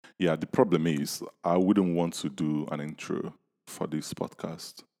Yeah, the problem is I wouldn't want to do an intro for this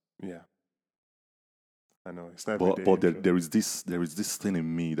podcast. Yeah. I know. It's not But everyday but there, intro. there is this thing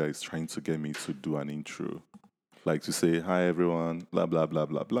in me that is trying to get me to do an intro. Like to say, hi everyone, blah blah blah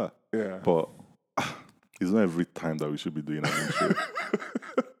blah blah. Yeah. But it's not every time that we should be doing an intro.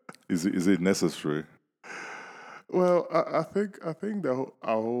 Is it necessary? Well, I think our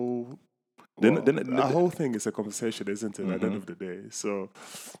whole Then our whole thing is a conversation, isn't it? At the end of the day. So,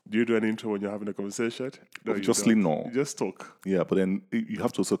 do you do an intro when you're having a conversation? No, you obviously don't. no. You just talk. Yeah, but then you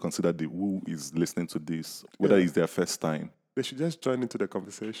have to also consider who is listening to this, whether Yeah. it's their first time. They should just join into the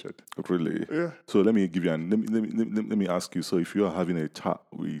conversation. Really? Yeah. So let me give you let me ask you. So if you are having a chat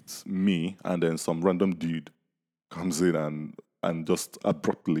with me and then some random dude comes in and just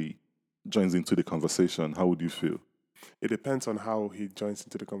abruptly joins into the conversation, how would you feel? It depends on how he joins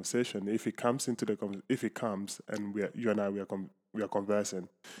into the conversation. If he comes into if he comes and you and I we are conversing,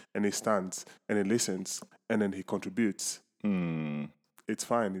 and he stands and he listens and then he contributes, it's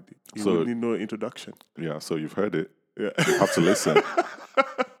fine. He So- would need no introduction. Yeah, so you've heard it. Yeah. You have to listen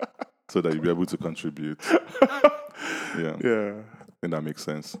so that you'll be able to contribute. Yeah, Yeah. and that makes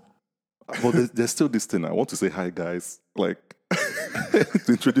sense. But there's still this thing. I want to say hi, guys. Like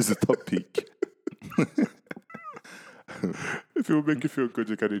to introduce the topic. If it will make you feel good,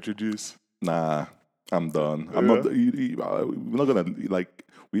 you can introduce. Nah, I'm done. I'm Yeah? not. We're not gonna like.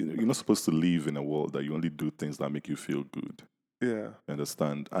 You're not supposed to live in a world that you only do things that make you feel good. Yeah. You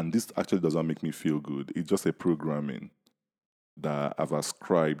understand? And this actually doesn't make me feel good. It's just a programming that I've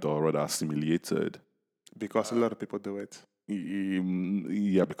ascribed or rather assimilated. Because a lot of people do it.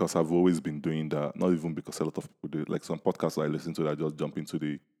 Yeah, because I've always been doing that. Not even because a lot of people do it. Like some podcasts I listen to, I just jump into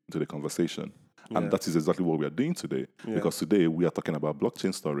the conversation, Yeah. and that is exactly what we are doing today. Yeah. Because today we are talking about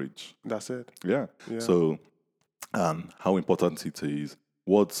blockchain storage. That's it. Yeah. Yeah. So, how important it is,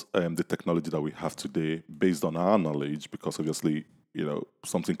 what's the technology that we have today based on our knowledge, because obviously,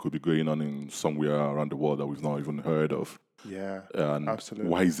 something could be going on in somewhere around the world that we've not even heard of. Yeah. And Absolutely.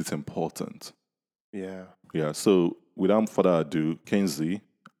 why is it important? Yeah. Yeah. So, without further ado, Kenzie,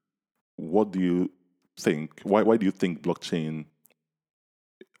 what do you think? Why do you think blockchain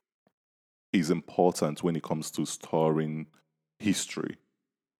is important when it comes to storing history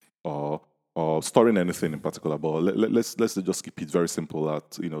or storing anything in particular? But let's just keep it very simple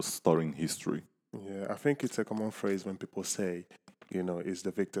at storing history. Yeah, I think it's a common phrase when people say, it's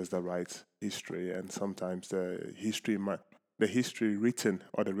the victors that write history, and sometimes the history written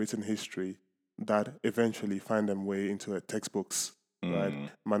or the written history that eventually find them way into a textbooks,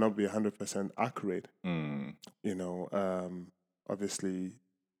 right, might not be 100% accurate. Obviously,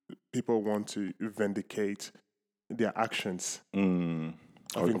 people want to vindicate their actions. I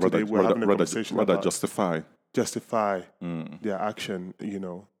think today we're having a conversation about justify their action,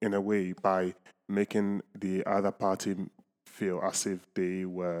 in a way by making the other party feel as if they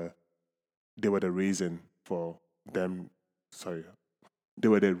were the reason for them. Sorry, they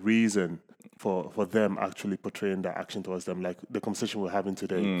were the reason for them actually portraying their action towards them, like the conversation we're having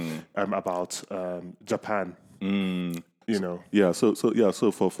today about Japan. Yeah. So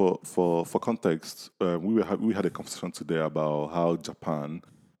for context, we had a conversation today about how Japan.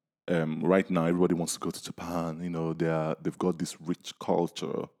 Right now, everybody wants to go to Japan. They've got this rich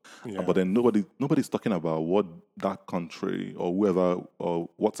culture, Yeah. but then nobody's talking about what that country or whoever or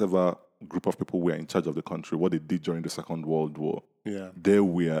whatever group of people were in charge of the country, what they did during the Second World War. Yeah. They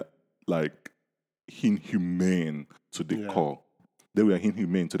were like inhumane to the core. They were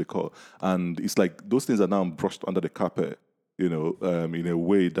inhumane to the core, and it's like those things are now brushed under the carpet. In a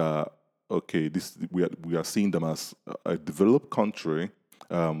way that okay, we are seeing them as a developed country.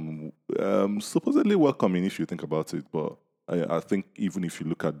 Supposedly welcoming if you think about it, but I think even if you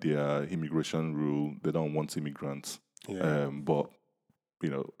look at their immigration rule, they don't want immigrants. Yeah. But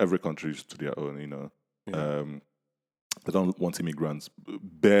every country is to their own. They don't want immigrants.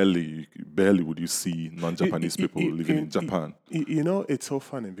 Barely would you see non-Japanese people living in Japan. It's so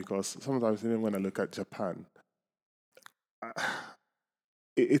funny because sometimes even when I look at Japan,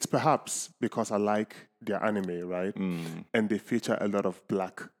 it's perhaps because I like their anime, right? And they feature a lot of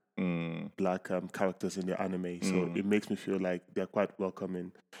black characters in their anime, so it makes me feel like they're quite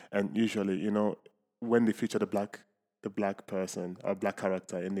welcoming. And usually, when they feature the black person or black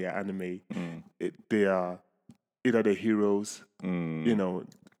character in their anime, they are either the heroes. They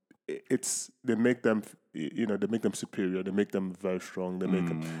make them superior. They make them very strong. They make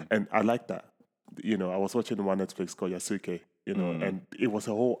them, and I like that. I was watching one Netflix called Yasuke, and it was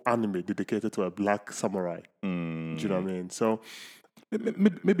a whole anime dedicated to a black samurai. Do you know what I mean? So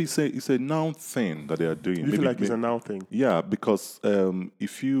Maybe it's a now thing that they are doing. You feel like it's a now thing? Yeah, because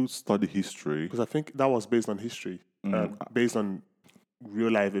if you study history, because I think that was based on history, based on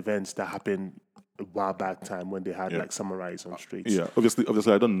real life events that happened a while back time when they had like samurais on streets. Yeah, obviously,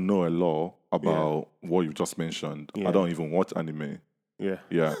 I don't know a lot about what you just mentioned. I don't even watch anime.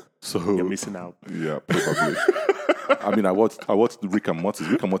 Yeah. So you're missing out. Yeah, probably. I mean, I watched Rick and Morty.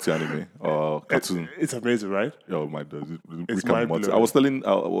 Rick and Morty anime or cartoon. It's amazing, right? Oh my God, Rick and Morty. I was telling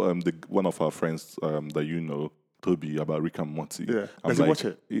one of our friends that you know, Toby, about Rick and Morty. Yeah, does he watch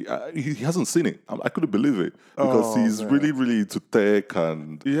it? He hasn't seen it. I couldn't believe it because he's really, really into tech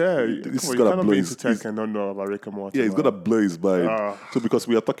and this is gonna blow his tech and don't know about Rick and Morty. Yeah, he's gonna blow his mind. So because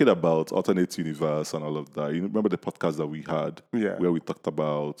we are talking about alternate universe and all of that, you remember the podcast that we had where we talked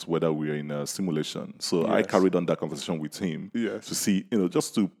about whether we are in a simulation. So I carried on that conversation with him to see,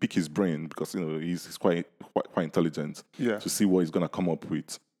 just to pick his brain because he's quite intelligent. To see what he's gonna come up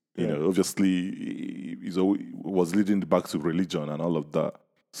with. Obviously, he was leading back to religion and all of that.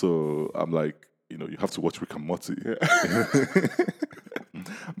 So I'm like, you have to watch Rick and Morty.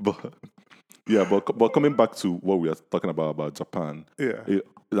 But coming back to what we are talking about Japan,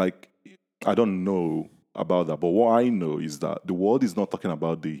 I don't know about that, but what I know is that the world is not talking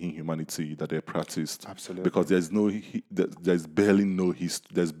about the inhumanity that they practiced. Absolutely, because there's barely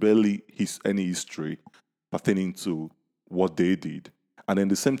any history pertaining to what they did. And then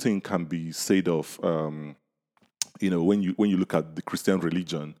the same thing can be said of, when you look at the Christian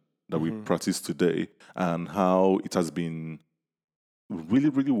religion that we practice today and how it has been really,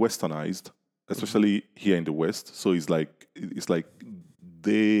 really westernized, especially here in the West. So it's like it's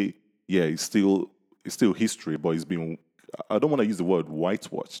still history, but it's been, I don't want to use the word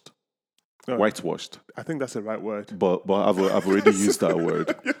whitewashed. No, whitewashed. I think that's the right word. But I've already used that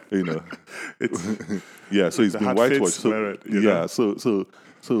word. So it's been whitewashed.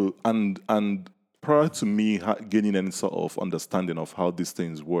 And prior to me gaining any sort of understanding of how these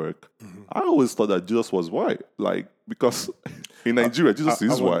things work, I always thought that Jesus was white. Because in Nigeria, Jesus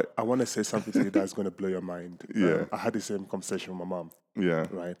is white. I want to say something to you that's going to blow your mind. I had the same conversation with my mom.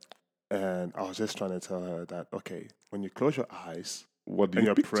 Right. And I was just trying to tell her that, okay, when you close your eyes, and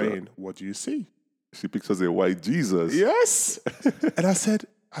you're praying, what do you see? She pictures a white Jesus. Yes. And I said,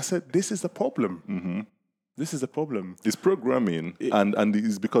 this is the problem. This is the problem. It's programming, and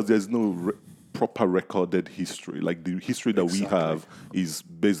it's because there's no proper recorded history. Like the history that we have is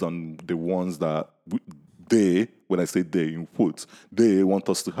based on the ones that when I say they in quotes, they want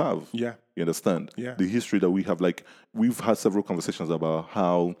us to have. Yeah. You understand? Yeah. The history that we have, we've had several conversations about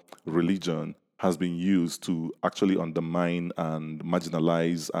how religion has been used to actually undermine and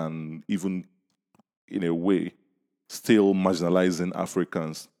marginalize and even, in a way, still marginalizing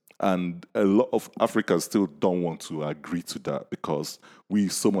Africans. And a lot of Africans still don't want to agree to that because we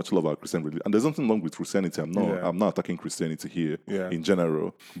so much love our Christian religion. And there's nothing wrong with Christianity. I'm not attacking Christianity here in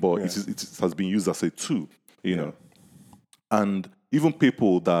general, but it has been used as a tool, you know. And even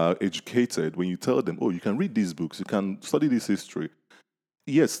people that are educated, when you tell them, oh, you can read these books, you can study this history,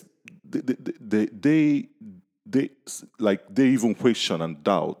 yes, they even question and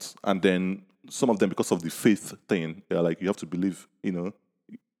doubt, and then some of them, because of the faith thing, they're like, you have to believe, you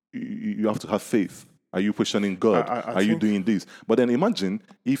have to have faith. Are you questioning God? Are you doing this? But then imagine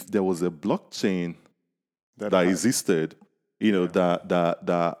if there was a blockchain that existed,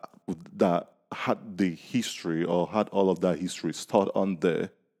 that had the history or had all of that history stored on there.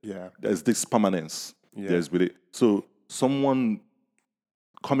 Yeah, there's this permanence. There's with it. So someone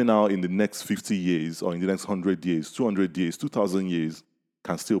coming out in the next 50 years or in the next 100 years, 200 years, 2,000 years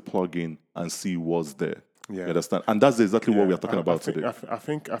can still plug in and see what's there. Yeah. You understand? And that's exactly what we are talking about today. I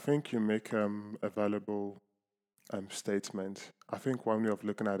think you make a valuable statement. I think one way of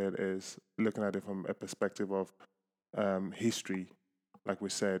looking at it is looking at it from a perspective of history. Like we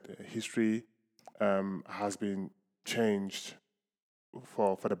said, history has been changed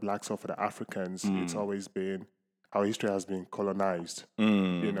for the blacks or for the Africans. It's always been, our history has been colonized.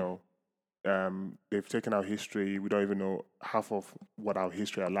 They've taken our history. We don't even know half of what our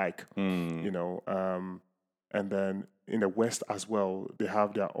history are like. And then in the West as well, they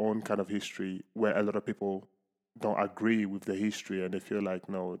have their own kind of history where a lot of people don't agree with the history and they feel like,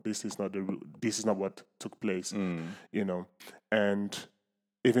 no, this is not what took place. And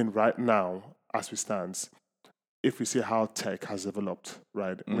even right now, as we stand, if we see how tech has developed,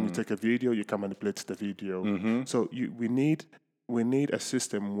 right? When you take a video, you can manipulate the video. So we need a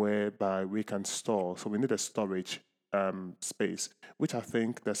system whereby we can store. So we need a storage space, which I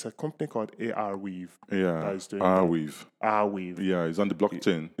think there's a company called Arweave. That is doing Arweave. Arweave. Yeah, it's on the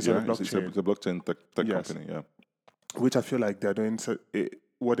blockchain. It's on the blockchain. It's a blockchain tech company. Yeah. which I feel like they're doing.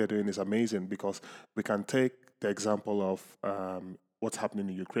 What they're doing is amazing, because we can take the example of what's happening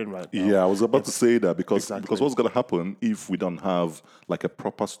in Ukraine right now. Yeah, I was about to say that because what's going to happen if we don't have like a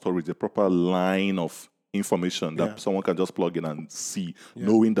proper storage, a proper line of information that someone can just plug in and see,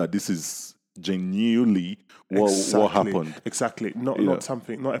 knowing that this is genuinely what happened. Exactly. Not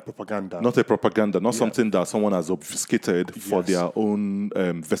something, not a propaganda. Not a propaganda, not something that someone has obfuscated for their own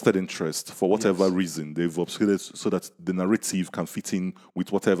vested interest, for whatever reason. They've obfuscated so that the narrative can fit in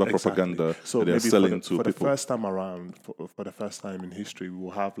with whatever propaganda they're selling to people. For the first time around, for the first time in history, we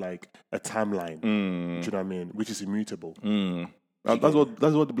will have like a timeline. Do you know what I mean? Which is immutable. And that's what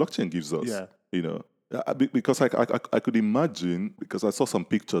the blockchain gives us. Yeah. You know. Because I could imagine, because I saw some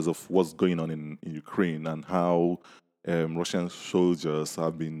pictures of what's going on in Ukraine and how Russian soldiers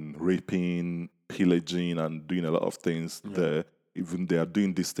have been raping, pillaging, and doing a lot of things there. Even they are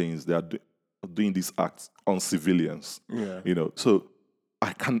doing these things, they are doing these acts on civilians. Yeah. You know, so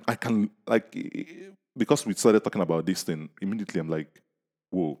I can like, because we started talking about this thing, immediately I'm like,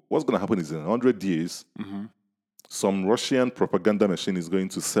 whoa, what's going to happen is in 100 years, some Russian propaganda machine is going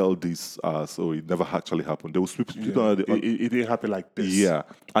to sell this as, oh, it never actually happened. They will sweep it on the. It didn't happen like this. Yeah,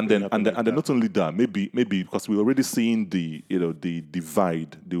 and then not only that, maybe because we're already seeing the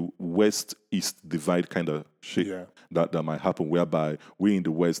divide, the West-East divide kind of shit that might happen, whereby we in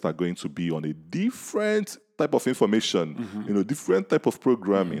the West are going to be on a different type of information, different type of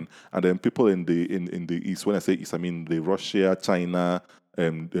programming, and then people in the East. When I say East, I mean the Russia, China,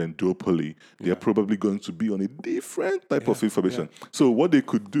 and duopoly, they're probably going to be on a different type of information. So what they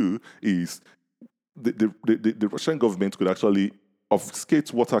could do is the Russian government could actually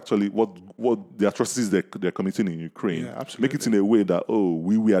obfuscate what the atrocities they're committing in Ukraine, make it in a way that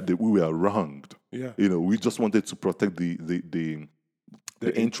we were wronged. Yeah. We just wanted to protect the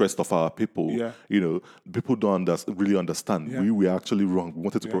interest of our people. Yeah. People don't really understand. Yeah. We were actually wrong. We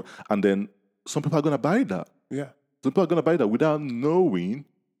wanted to and then some people are gonna buy that. Yeah. People are going to buy that without knowing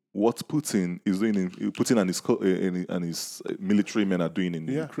what Putin is doing. Putin and his military men are doing in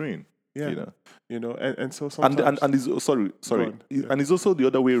Ukraine. Yeah, and so sometimes and it's, sorry, and it's also the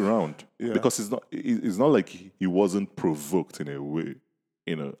other way around because it's not like he wasn't provoked in a way.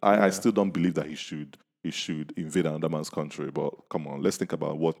 I still don't believe that he should invade another man's country. But come on, let's think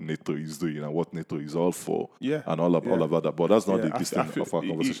about what NATO is doing and what NATO is all for. Yeah. And all of that. But that's not the extent of our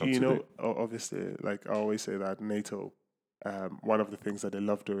conversation today. Obviously, like I always say that NATO, one of the things that they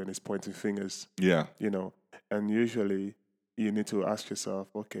love doing is pointing fingers. Yeah. And usually you need to ask yourself,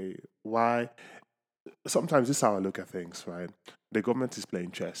 okay, why? Sometimes this is how I look at things, right? The government is playing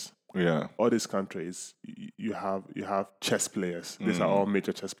chess. Yeah. All these countries, you have chess players. These are all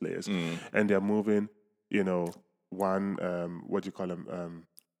major chess players. And they're moving, one, what do you call them?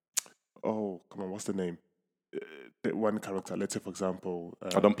 Oh, come on, what's the name? The one character, let's say, for example...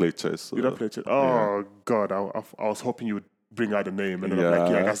 I don't play chess. So you don't play chess? Oh, God, I was hoping you would bring out the name. And I'm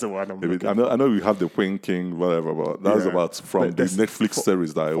like, that's the one I know we have the Queen King, whatever, but that's about from the Netflix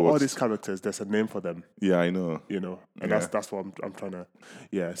series that I watched. All these characters, there's a name for them. Yeah, I know. And that's what I'm trying to...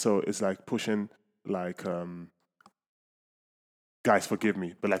 Yeah, so it's like pushing, like... guys, forgive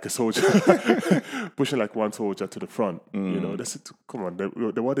me, but like a soldier, pushing like one soldier to the front. Come on,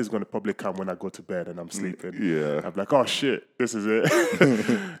 the word is going to probably come when I go to bed and I'm sleeping. Yeah, I'm like, oh shit, this is it.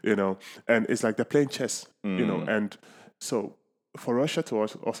 And it's like they're playing chess. And so for Russia to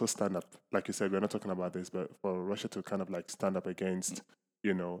also stand up, like you said, we're not talking about this, but for Russia to kind of like stand up against,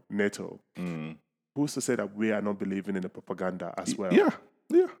 NATO, who's to say that we are not believing in the propaganda as well? Yeah.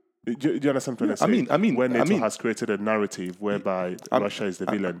 Do you understand what I'm trying to say? I mean, when NATO has created a narrative whereby Russia is the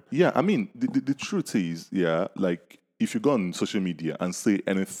villain. The truth is, like if you go on social media and say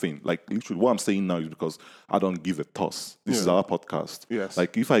anything, like literally what I'm saying now is because I don't give a toss. This is our podcast. Yes.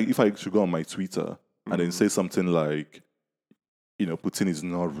 Like if I should go on my Twitter and then say something like, Putin is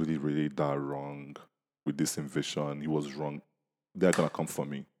not really, really that wrong with this invasion. He was wrong. They're gonna come for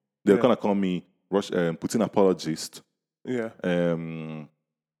me. They're gonna call me Putin apologist. Yeah.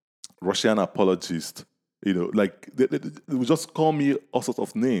 Russian apologist, like they will just call me all sorts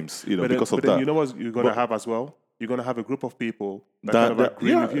of names, because of that. You know what you're going to have as well? You're going to have a group of people that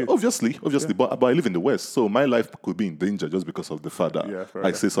agree with you. Obviously. Yeah. But I live in the West, so my life could be in danger just because of the fact that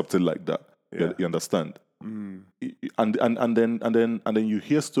I say something like that. Yeah. You understand? And then you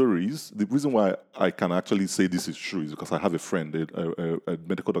hear stories. The reason why I can actually say this is true is because I have a friend, a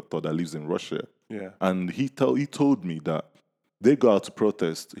medical doctor that lives in Russia. Yeah. And he told me that they go out to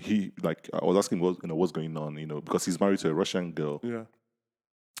protest. I was asking what's going on, because he's married to a Russian girl. Yeah.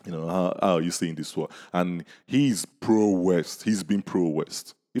 How are you seeing this war? And he's pro-West. He's been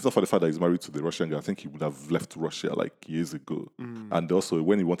pro-West. if not for the fact that he's married to the Russian girl, I think he would have left Russia like years ago. And also,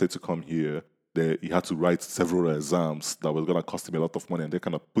 when he wanted to come here, he had to write several exams that was going to cost him a lot of money, and they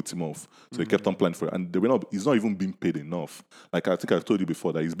kind of put him off. So he kept on applying for it, and he's not even being paid enough. Like I think I told you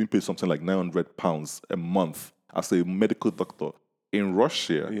before that he's been paid something like £900 a month as a medical doctor in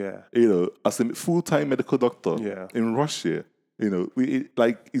Russia. Yeah. As a full-time medical doctor in Russia.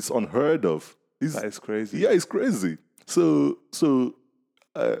 It's unheard of. That is crazy. Yeah, it's crazy. So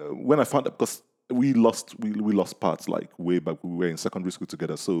when I found out, because we lost parts like way back, we were in secondary school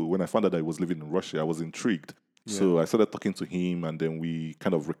together. So when I found out that he was living in Russia, I was intrigued. Yeah. So I started talking to him, and then we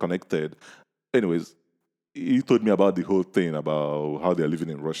kind of reconnected. Anyways, he told me about the whole thing about how they're living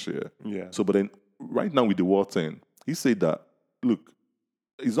in Russia. Yeah. So, but then right now with the war thing, he said that, look,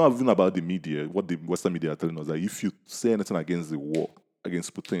 it's not even about the media, what the Western media are telling us, that if you say anything against the war,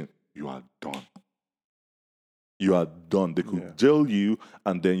 against Putin, you are done. You are done. They could jail you,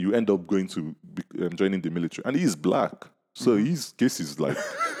 and then you end up going to joining the military. And he's black, so his case is like,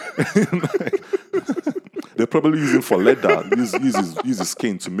 they're probably using for leather. Use his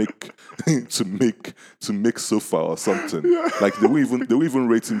skin to make sofa or something. Yeah. Like they will even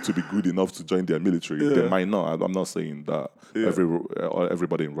rate him to be good enough to join their military. Yeah. They might not. I'm not saying that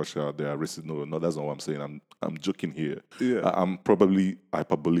everybody in Russia they are racist. No, that's not what I'm saying. I'm joking here. Yeah. I'm probably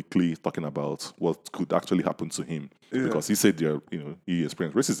hyperbolically talking about what could actually happen to him because he said he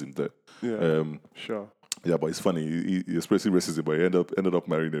experienced racism there. Yeah. Sure. Yeah, but it's funny. He expressed racism, but he ended up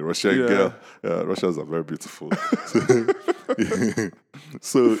marrying a Russian girl. Russians are very beautiful.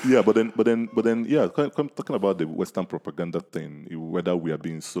 So but then, talking about the Western propaganda thing, whether we are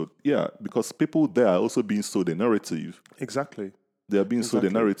being sold, because people there are also being sold a narrative. Exactly. They are being sold a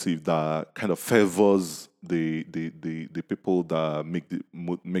narrative that kind of favors the people that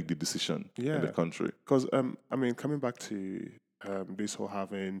make the decision in the country. Because coming back to this whole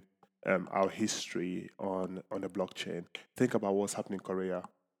having our history on a blockchain. Think about what's happening in Korea.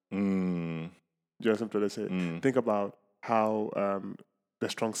 Do you understand what I say? Think about how the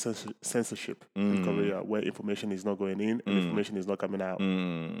strong censorship in Korea, where information is not going in and information is not coming out.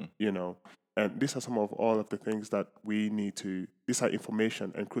 And these are some of all of the things that we need to. These are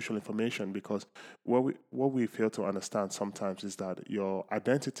information and crucial information, because what we fail to understand sometimes is that your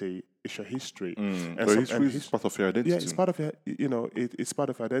identity is your history. And history is part of your identity. Yeah, it's part of your. It's part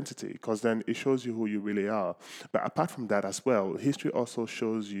of your identity, because then it shows you who you really are. But apart from that as well, history also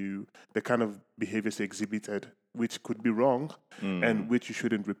shows you the kind of behaviors exhibited, which could be wrong and which you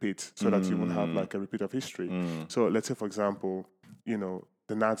shouldn't repeat, so that you won't have like a repeat of history. So let's say, for example, the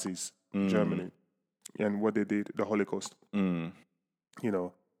Nazis. Germany, and what they did, the Holocaust.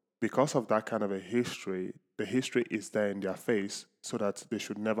 Because of that kind of a history, the history is there in their face, so that they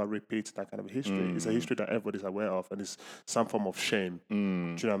should never repeat that kind of history. It's a history that everybody's aware of, and it's some form of shame. Do you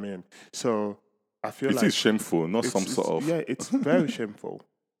know what I mean? So I feel it is shameful, not some sort of. Yeah, it's very shameful.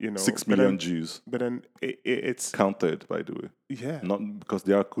 6 million Jews. But then it's counted, by the way. Yeah. Not because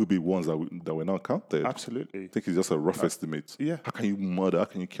there could be ones that were not counted. Absolutely. I think it's just a rough estimate. Yeah. How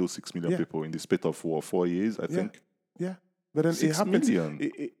can you kill 6 million people in the space of 4 years? I think. Yeah. But then 6 it happens million.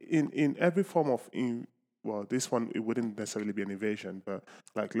 in every form of this one, it wouldn't necessarily be an invasion, but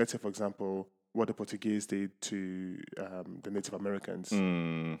like, let's say, for example, what the Portuguese did to the Native Americans.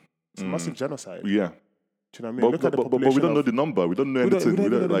 It's a massive genocide. Yeah. Do you know what I mean? But we don't know the number. We don't know anything. We don't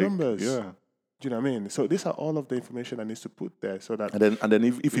know the numbers. Yeah. Do you know what I mean? So these are all of the information that needs to put there, so that. And then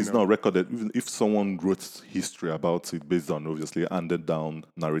if it's not recorded, even if someone wrote history about it based on obviously handed down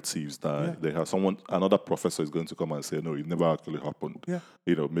narratives that they have, another professor is going to come and say, no, it never actually happened. Yeah.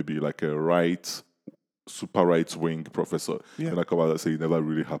 Maybe like a super right wing professor. Yeah. And I come out and say it never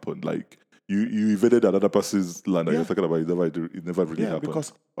really happened. Like. You invaded another person's land and you're talking about it never really happened.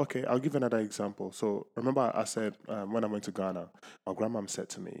 Because, okay, I'll give another example. So, remember I said when I went to Ghana, my grandmom said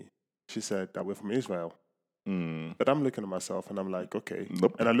to me, she said that we're from Israel. But I'm looking at myself and I'm like, okay.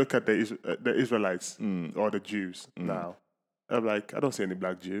 Nope. And I look at the Israelites or the Jews now. I'm like, I don't see any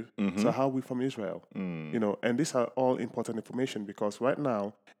black Jew. So how are we from Israel? And these are all important information, because right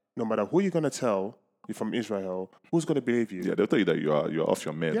now, no matter who you're going to tell, you're from Israel, who's going to believe you? Yeah, they'll tell you that you're off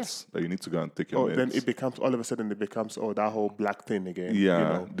your meds, that you need to go and take your meds. Then it becomes, all of a sudden, that whole black thing again.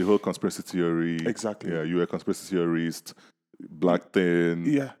 Yeah, the whole conspiracy theory. Exactly. Yeah, you're a conspiracy theorist, black thing.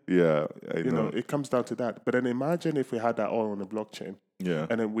 Yeah. Yeah, I know. It comes down to that. But then imagine if we had that all on the blockchain. Yeah.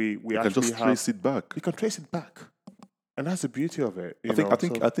 And then we actually can just trace it back. We can trace it back. And that's the beauty of it.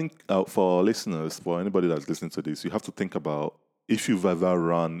 I think for listeners, for anybody that's listening to this, you have to think about if you've ever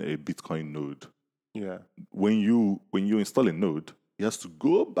run a Bitcoin node. Yeah. When you install a node, it has to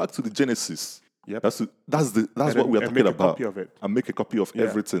go back to the genesis. Yep. That's what we are talking about. Copy of it. And make a copy of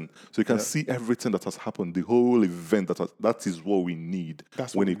everything, so you can see everything that has happened, the whole event. That is what we need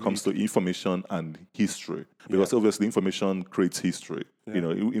when it comes to information and history, because obviously information creates history. You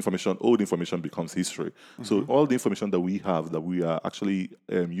know, old information becomes history. So all the information that we have, that we are actually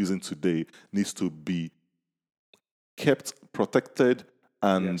using today, needs to be kept, protected,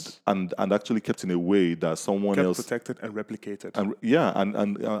 and actually kept in a way that someone else protected and replicated, and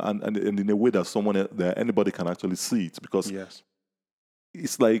in a way that anybody can actually see it, because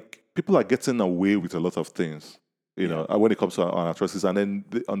it's like people are getting away with a lot of things, you know, when it comes to our atrocities, and then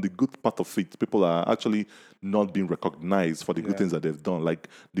on the good part of it, people are actually not being recognized for the good things that they've done. Like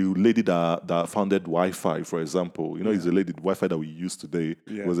the lady that founded Wi-Fi, for example, you know, is a lady. Wi-Fi that we use today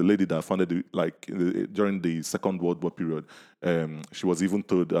was a lady that founded it, like during the Second World War period. She was even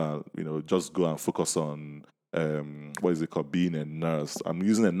told, you know, just go and focus on what is it called, being a nurse. I'm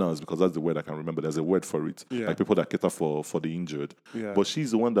using a nurse because that's the word I can remember. There's a word for it, like people that cater for the injured. But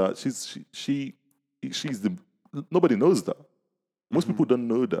she's the one that she's the nobody knows that. Most people don't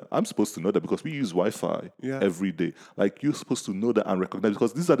know that. I'm supposed to know that because we use Wi-Fi every day. Like, you're supposed to know that and recognize,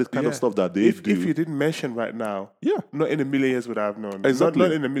 because these are the kind of stuff that they do. If you didn't mention right now, not in a million years would I have known. Exactly.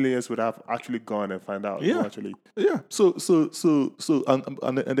 Not in a million years would I have actually gone and find out. Actually. So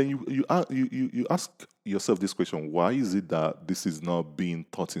and then you ask yourself this question: why is it that this is not being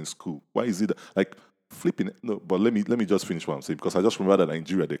taught in school? Why is it that, like, flipping it? No, but let me just finish what I'm saying, because I just remember that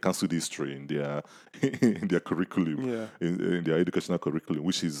Nigeria, they cancelled history in their in their curriculum, in their educational curriculum,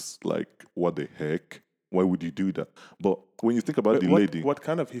 which is like, what the heck? Why would you do that? But when you think about lady, what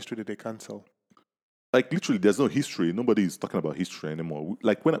kind of history did they cancel? Like, literally, there's no history. Nobody is talking about history anymore.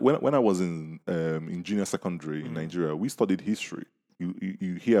 Like when I was in junior secondary in Nigeria, we studied history.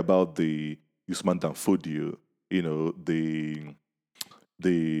 You hear about the Usman Dan Fodio, you know, the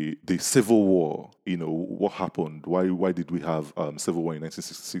Civil War, you know, what happened, why did we have Civil War in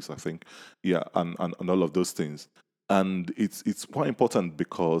 1966, I think, and all of those things. And it's quite important,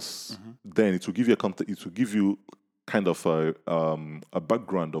 because then it will give you it will give you kind of a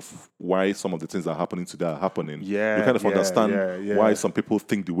background of why some of the things that are happening today are happening. You kind of understand why some people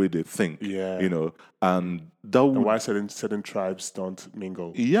think the way they think, you know, and that would, and why certain tribes don't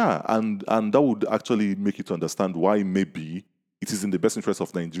mingle. And that would actually make you to understand why maybe it is in the best interest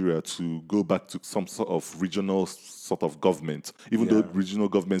of Nigeria to go back to some sort of regional sort of government, even though the regional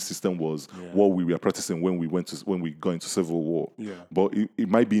government system was what we were practicing when we got into civil war. But it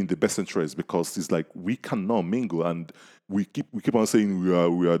might be in the best interest, because it's like, we cannot mingle, and we keep on saying we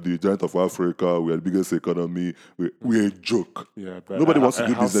are the giant of Africa, we are the biggest economy, we're a joke. But nobody wants to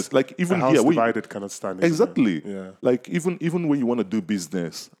do business. Like, even a house here, divided cannot stand. Exactly. Like, even when you want to do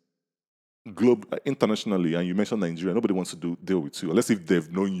business internationally, and you mention Nigeria, nobody wants to deal with you unless if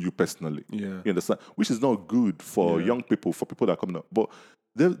they've known you personally. You understand? Which is not good for young people, for people that are coming up. But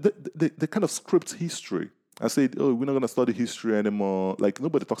they kind of script history and say, oh, we're not going to study history anymore. Like,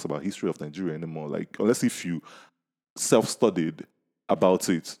 nobody talks about history of Nigeria anymore. Like, unless if you self-studied about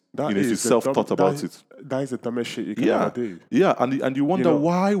it, if you self-taught about it. That is the dumbest shit you can ever do. And you wonder,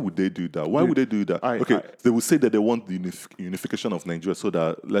 why would they do that? Why would they do that? They will say that they want the unification of Nigeria, so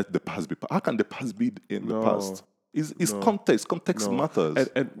that let the past be. How can the past be in the past? It's context. Context matters.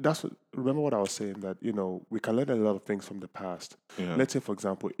 And that's remember what I was saying, that, you know, we can learn a lot of things from the past. Let's say, for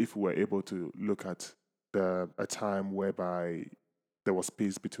example, if we were able to look at a time whereby there was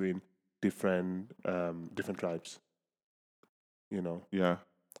peace between different tribes. You know.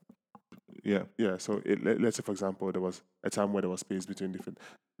 So let's say, for example, there was a time where there was peace between different.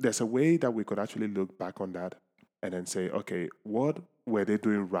 There's a way that we could actually look back on that and then say, okay, what were they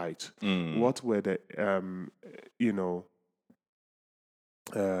doing right? What were they,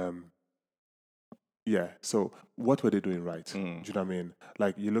 So what were they doing right? Do you know what I mean?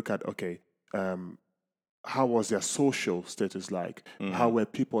 Like, you look at, okay, how was their social status like? How were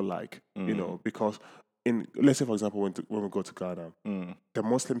people like? You know, because let's say, for example, when we go to Ghana, the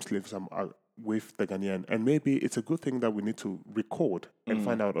Muslim slaves are with the Ghanaian, and maybe it's a good thing that we need to record and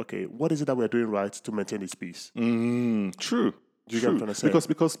find out, okay, what is it that we're doing right to maintain this peace? True. Do you get what I'm trying to say?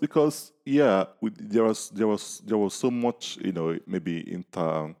 Because there was so much, you know, maybe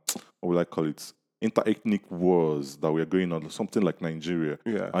what would I call it, inter-ethnic wars that were going on, something like Nigeria,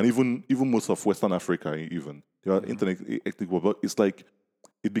 and even most of Western Africa, even there are inter-ethnic wars. But it's like,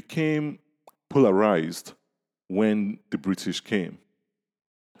 it became polarized when the British came.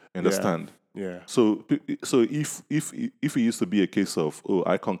 Understand? So if it used to be a case of, oh,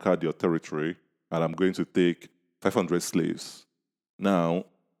 I conquered your territory and I'm going to take 500 slaves, now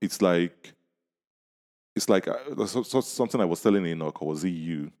it's like something I was telling Enoch, or was it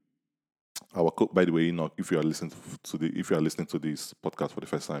you? By the way, Enoch, if you are listening to this podcast for the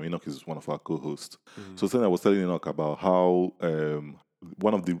first time, Enoch is one of our co-hosts. So then I was telling Enoch about how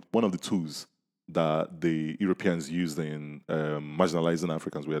one of the tools that the Europeans used in marginalizing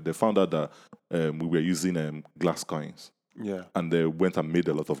Africans, where they found out that we were using glass coins. Yeah. And they went and made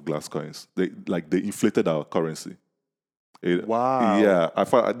a lot of glass coins. They inflated our currency. Wow. Yeah,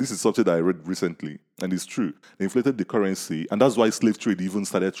 this is something that I read recently, and it's true. They inflated the currency, and that's why slave trade even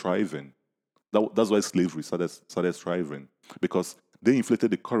started thriving. That's why slavery started thriving, because they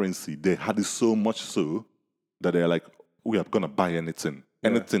inflated the currency. They had it so much so that they're like, we are gonna buy anything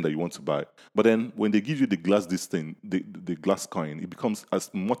that you want to buy. But then when they give you the glass coin, it becomes as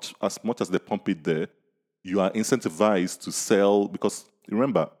much as they pump it there, you are incentivized to sell, because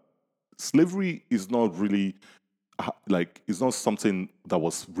remember, slavery is not really it's not something that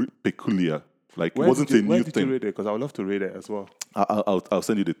was peculiar. Like, it wasn't a new thing. Where did you read it? Because I would love to read it as well. I'll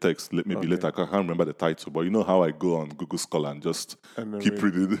send you the text maybe later. I can't remember the title, but you know how I go on Google Scholar and just keep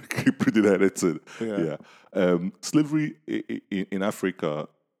reading anything. Yeah. Slavery in Africa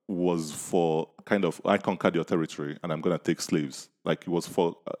was for kind of, I conquered your territory and I'm gonna take slaves. Like, it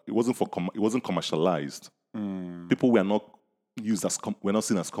wasn't commercialized. People were not we're not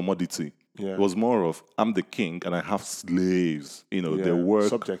seen as commodity. Yeah. It was more of, I'm the king and I have slaves. They were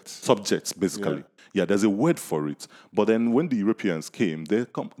subjects basically. Yeah, there's a word for it. But then when the Europeans came, they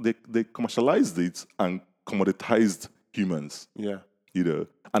commercialized it and commoditized humans. Yeah.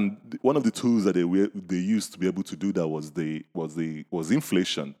 And one of the tools that they used to be able to do that was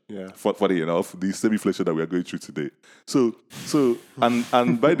inflation. Yeah. Funny enough, the same inflation that we are going through today. So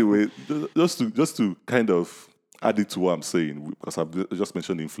and by the way, just to kind of add it to what I'm saying, because I've just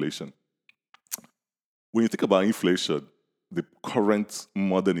mentioned inflation. When you think about inflation, the current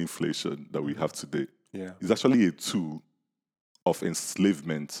modern inflation that we have today is actually a tool of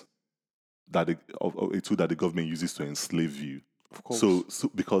enslavement, a tool that the government uses to enslave you. Of course.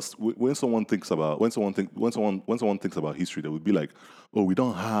 So because when someone thinks about history, they would be like, oh, we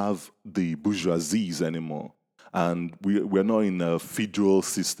don't have the bourgeoisies anymore, and we're not in a feudal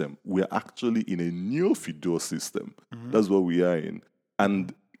system. We're actually in a neo-feudal system. That's what we are in.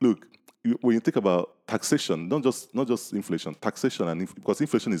 And look, when you think about taxation, not just inflation, taxation, because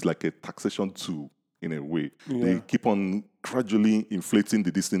inflation is like a taxation tool in a way. Yeah. They keep on gradually inflating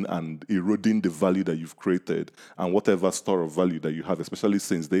the distance and eroding the value that you've created and whatever store of value that you have, especially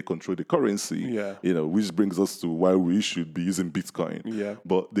since they control the currency. Yeah. Which brings us to why we should be using Bitcoin. Yeah.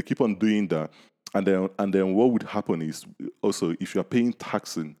 But they keep on doing that. And then what would happen is also, if you're being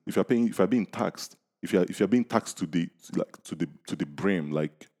taxed to the brim,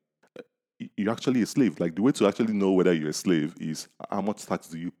 like, you're actually a slave. Like, the way to actually know whether you're a slave is how much tax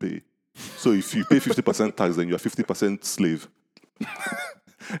do you pay. So if you pay 50% tax, then you're 50% slave.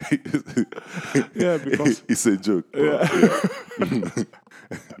 Yeah, because it's a joke. Yeah.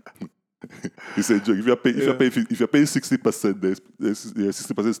 It's a joke. If you're paying 60%, you're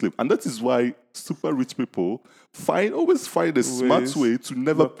 60% slave, and that is why super rich people always find a smart way to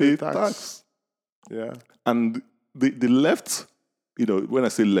never pay tax. Yeah, and the left. When I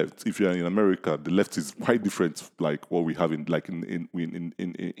say left, if you're in America, the left is quite different. Like what we have in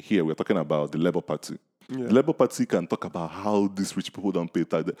here, we're talking about the Labour Party. Yeah. The Labour Party can talk about how these rich people don't pay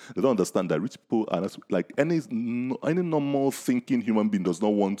tax. They don't understand that rich people are not, like any normal thinking human being does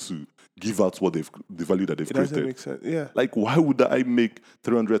not want to give out the value that they've created. Doesn't make sense. Yeah. Like, why would I make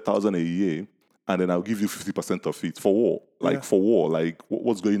 300,000 a year and then I'll give you 50% of it for war? Like, for war? Like,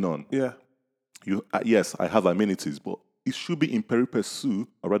 what's going on? Yeah. Yes, I have amenities, but it should be in pari passu,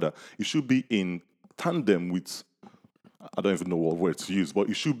 or rather, it should be in tandem with, I don't even know what word to use, but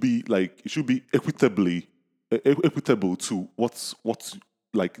it should be equitable to what's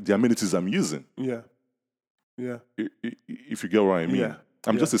like the amenities I'm using. Yeah. Yeah. If you get what I mean. Yeah.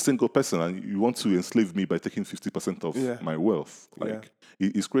 I'm just a single person, and you want to enslave me by taking 50% of my wealth. Like,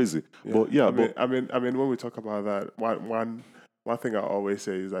 it's crazy. Yeah. But I mean, when we talk about that, one thing I always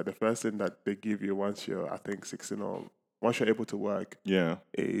say is that the first thing that they give you once you're, I think, 16 or once you're able to work,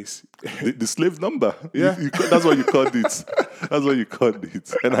 is the slave number. Yeah, that's what you called it. That's what you called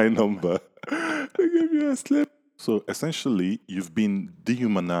it. NI number. They give you a slave. So essentially, you've been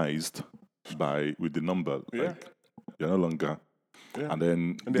dehumanized with the number. Yeah. Like, you're no longer. Yeah.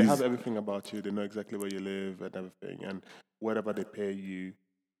 And they have everything about you. They know exactly where you live and everything, and whatever they pay you,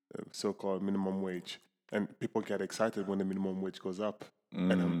 so-called minimum wage. And people get excited when the minimum wage goes up.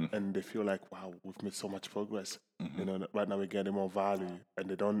 And they feel like, wow, we've made so much progress. Mm-hmm. Right now we're getting more value, and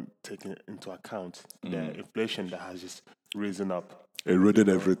they don't take into account the inflation that has just risen up, eroded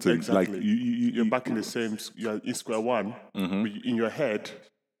everything. Exactly. Like you're back in the same. You're in square one. Mm-hmm. In your head,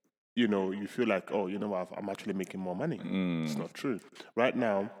 you feel like, oh, I'm actually making more money. It's not true. Right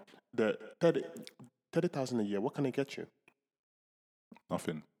now, the 30,000 a year, what can it get you?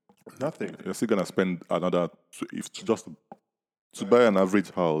 Nothing. Nothing. You're still gonna spend another to buy an average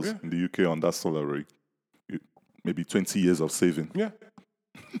house in the UK on that salary, maybe 20 years of saving. Yeah.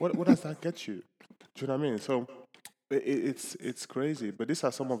 What does that get you? Do you know what I mean? So it's crazy, but these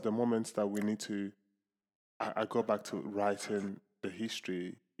are some of the moments that we need to. I go back to writing the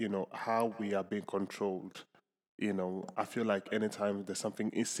history. How we are being controlled. I feel like anytime there's something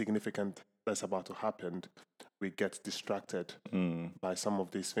insignificant that's about to happen, we get distracted by some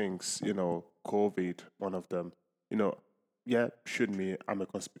of these things. COVID, one of them. Shoot me, I'm a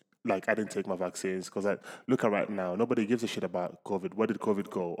I didn't take my vaccines because I look at right now, nobody gives a shit about COVID. Where did COVID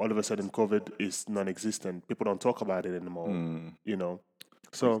go? All of a sudden, COVID is non-existent. People don't talk about it anymore.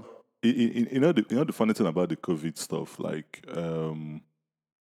 So the funny thing about the COVID stuff,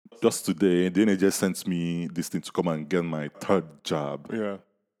 just today, the NHS sent me this thing to come and get my third jab. Yeah.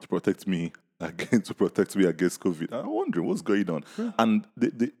 To protect me against COVID. I'm wondering what's going on. And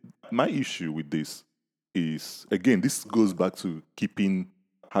my issue with this is, again, this goes back to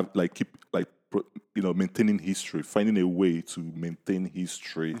maintaining history, finding a way to maintain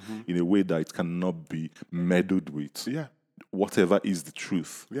history in a way that it cannot be meddled with. Yeah. Whatever is the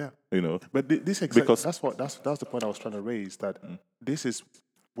truth. Yeah. But because that's the point I was trying to raise, that this is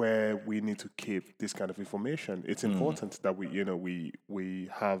where we need to keep this kind of information. It's important that we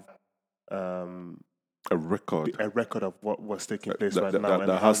have a record of what was taking place right now,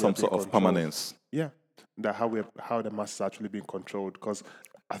 that has some sort of permanence. Yeah, that how the mass is actually being controlled. Because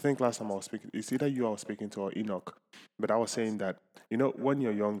I think last time I was speaking, it's either you I was speaking to or Enoch, but I was saying that when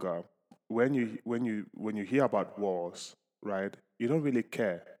you're younger, when you hear about wars, right, you don't really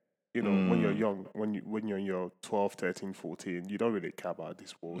care. When you're young, when you're in your 12, 13, 14, you don't really care about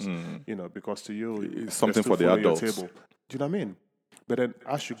these wars, because to you, it's something for the adults. Table. Do you know what I mean? But then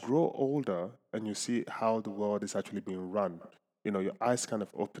as you grow older and you see how the world is actually being run, your eyes kind of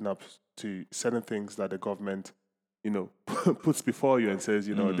open up to certain things that the government, puts before you and says,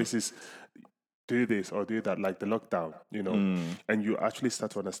 this is, do this or do that, like the lockdown, and you actually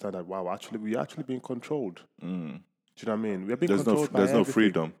start to understand that, wow, actually, we're actually being controlled. Do you know what I mean? We're being controlled by everything. There's no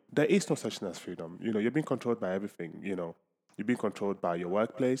freedom. There is no such thing as freedom. You're being controlled by everything. You're being controlled by your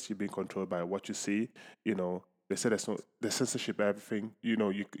workplace. You're being controlled by what you see. They say there's censorship, everything.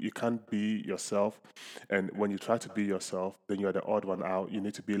 You can't be yourself. And when you try to be yourself, then you're the odd one out. You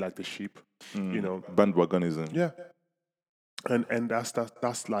need to be like the sheep. Bandwagonism. Yeah. And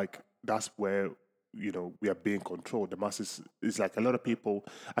that's where we are being controlled. The masses is like a lot of people.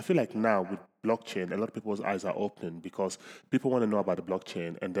 I feel like now with blockchain, a lot of people's eyes are opening because people want to know about the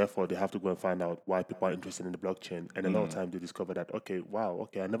blockchain, and therefore they have to go and find out why people are interested in the blockchain. And a lot of times they discover that,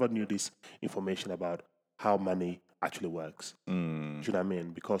 I never knew this information about how money actually works. Do you know what I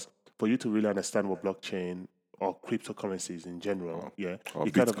mean? Because for you to really understand what blockchain or cryptocurrencies in general, or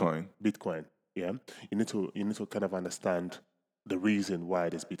Bitcoin, you need to kind of understand the reason why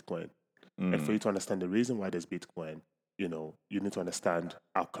there's Bitcoin. And for you to understand the reason why there's Bitcoin, you need to understand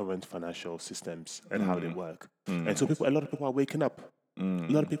our current financial systems and how they work. And so a lot of people are waking up. A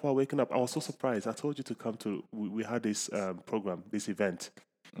lot of people are waking up. I was so surprised. I told you to come to, we had this program, this event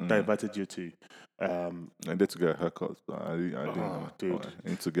that I invited you to. I need to get a haircut. I didn't know. Dude. I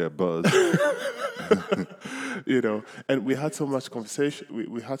need to get buzz. And we had so much conversation.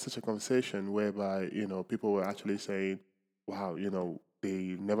 We had such a conversation whereby, people were actually saying, wow,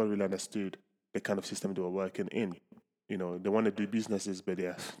 they never really understood the kind of system they were working in. They want to do businesses, but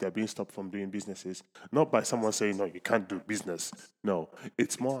they're being stopped from doing businesses. Not by someone saying, no, you can't do business. No,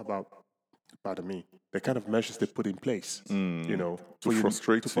 it's more about, pardon me, the kind of measures they put in place, to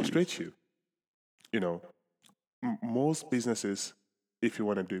frustrate you. Most businesses, if you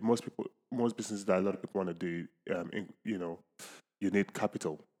want to do, most businesses that a lot of people want to do, you need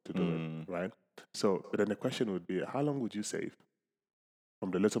capital to do it, right? So, but then the question would be, how long would you save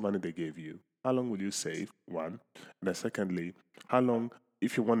from the little money they gave you? How long will you save? One. And then secondly, how long,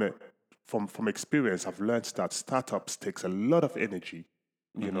 if you want to, from experience, I've learned that startups takes a lot of energy.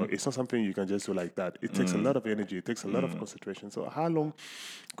 It's not something you can just do like that. It takes a lot of energy. It takes a lot of concentration. So how long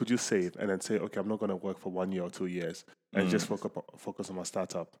could you save and then say, okay, I'm not going to work for 1 year or 2 years and just focus on my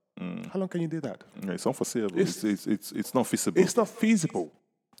startup? How long can you do that? Yeah, it's unforeseeable. It's not feasible. It's not feasible.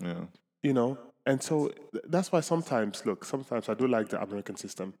 Yeah. And so that's why sometimes I do like the American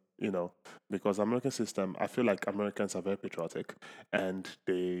system, because American system, I feel like Americans are very patriotic and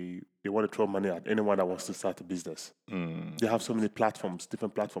they want to throw money at anyone that wants to start a business. They have so many platforms,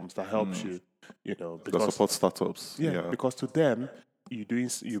 different platforms that helps you, because that support startups. because to them,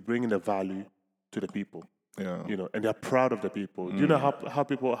 you're bringing the value to the people. Yeah. And they're proud of the people. Do you know how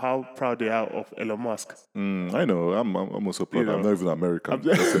proud they are of Elon Musk? I know. I'm also proud. I'm not even American.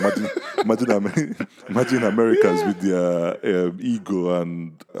 Just imagine Americans with their ego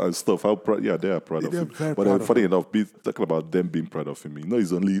and stuff. How proud? Yeah, they are proud of him. But funny enough, talking about them being proud of him,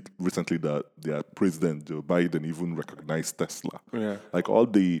 it's only recently that their president Joe Biden even recognized Tesla. Yeah. Like all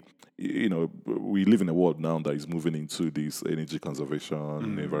the. We live in a world now that is moving into this energy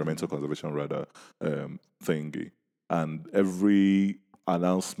conservation, environmental conservation rather, thingy. And every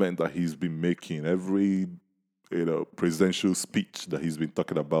announcement that he's been making, every presidential speech that he's been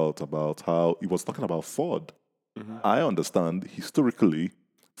talking about how he was talking about Ford. I understand historically,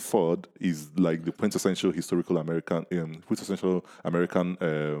 Ford is like the quintessential American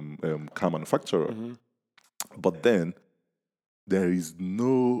car manufacturer. But then there is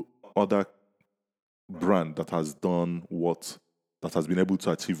no other brand that has done that has been able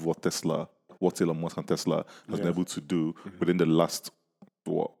to achieve what Elon Musk and Tesla has been able to do within the last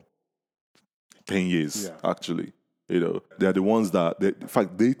 10 years, actually. They are the ones that, in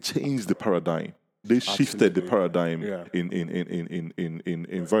fact, they changed the paradigm. They shifted the paradigm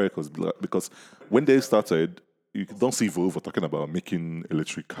in vehicles, because when they started, you don't see Volvo talking about making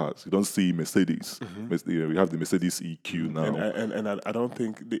electric cars. You don't see Mercedes. We have the Mercedes EQ now. And I don't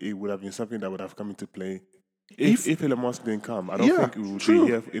think it would have been something that would have come into play if Elon Musk didn't come. I don't think it would be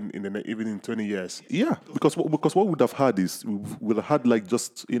here even in 20 years. Yeah, because what we'd have had is we would have had like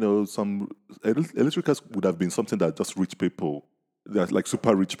just some electric cars would have been something that just rich people. That like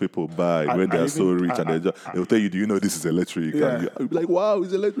super rich people buy when they are so rich, and they'll tell you, "Do you know this is electric?" Yeah. And you'll be like, "Wow,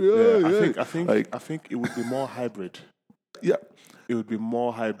 it's electric!" I think it would be more hybrid. Yeah, it would be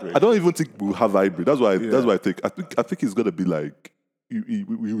more hybrid. I don't even think we'll have hybrid. That's why. That's why I think it's gonna be like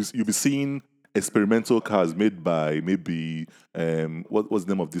you'll be seeing experimental cars made by maybe what's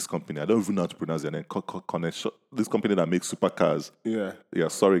the name of this company? I don't even know how to pronounce their name. This company that makes supercars. Yeah.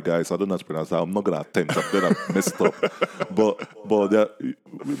 Sorry guys, I don't know how to pronounce that. I'm not gonna attempt. Then I messed up. But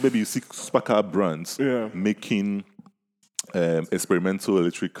maybe you see supercar brands making experimental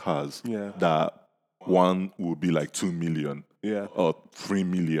electric cars that one will be like 2 million. Or 3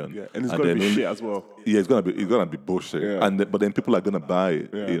 million. And it's gonna be shit as well. Yeah, it's gonna be bullshit. But then people are gonna buy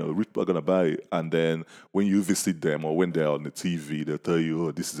it. Rich people are gonna buy it. And then when you visit them or when they're on the TV, they'll tell you,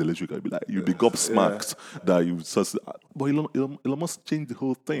 "Oh, this is electric." You'll be gobsmacked that you just. But Elon Musk changed the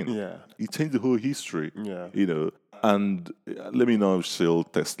whole thing. He changed the whole history. And let me not shill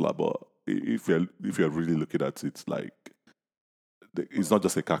Tesla, but if you're really looking at it, like it's not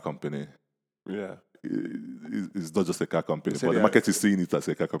just a car company. It's not just a car company, but the market is seeing it as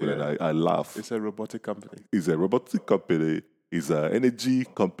a car company, and I laugh. It's a robotic company. It's a robotic company. It's an energy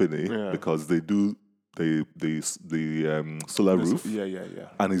company because they do the solar roof.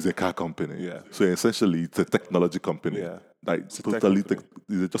 And it's a car company. So essentially, it's a technology company. Like it's totally,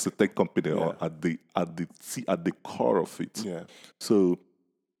 it's just a tech company at the core of it. So,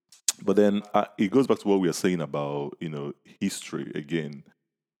 but then it goes back to what we are saying about history again.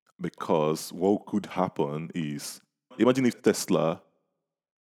 Because what could happen is, imagine if Tesla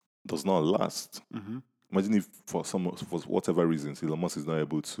does not last. Imagine if for whatever reasons Elon Musk is not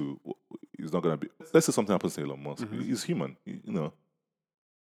able to, he's not going to be. Let's say something happens to Elon Musk. He's human,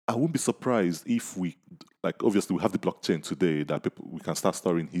 I wouldn't be surprised if obviously we have the blockchain today that we can start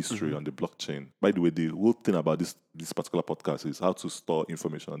storing history on the blockchain. By the way, the whole thing about this particular podcast is how to store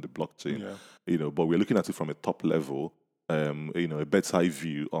information on the blockchain. But we're looking at it from a top level. A bird's eye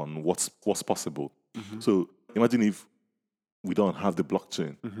view on what's possible. So imagine if we don't have the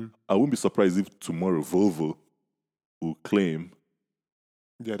blockchain. I wouldn't be surprised if tomorrow Volvo will claim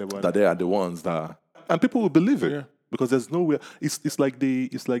that they are the ones that, and people will believe it because there's nowhere. It's like the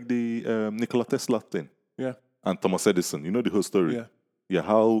Nikola Tesla thing. And Thomas Edison. You know the whole story.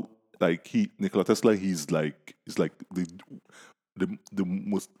 How Nikola Tesla, he's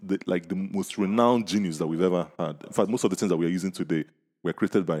the most renowned genius that we've ever had. In fact, most of the things that we are using today were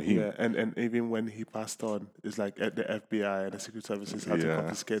created by him. And even when he passed on, it's like the FBI and the Secret Services had to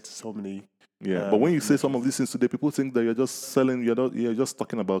confiscate so many. But when you say some of these things today, people think that you're just selling. You're just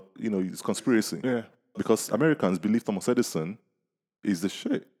talking about it's conspiracy. Because Americans believe Thomas Edison is the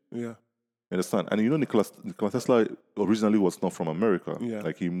shit. You understand? And Nikola Tesla originally was not from America.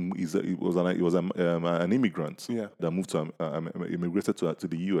 Like he was an immigrant that moved to immigrated to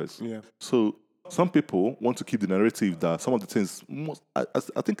the US. So some people want to keep the narrative that some of the things,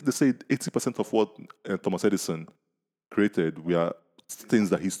 I think they say 80% of what Thomas Edison created were things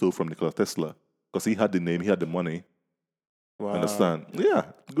that he stole from Nikola Tesla because he had the name, he had the money. Wow. Understand? Yeah,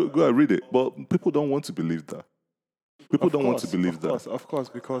 go and read it. But people don't want to believe that. People don't want to believe that. Of course,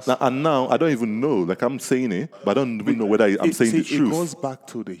 because... Now, I don't even know. Like, I'm saying it, but I don't even know whether I'm saying the truth. It goes back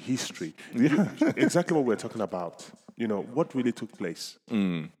to the history. Yeah. Exactly what we're talking about. What really took place. Do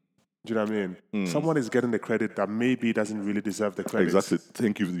you know what I mean? Someone is getting the credit that maybe doesn't really deserve the credit. Exactly.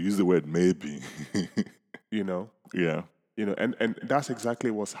 Thank you. Use the word maybe. Yeah. And that's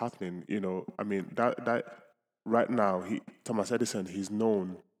exactly what's happening. I mean, that right now, Thomas Edison, he's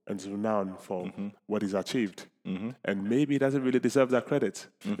known and is renowned for what he's achieved. And maybe he doesn't really deserve that credit.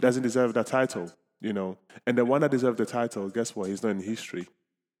 He doesn't deserve that title, And the one that deserves the title, guess what? He's not in history.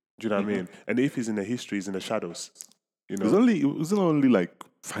 Do you know what I mean? And if he's in the history, he's in the shadows. It was only like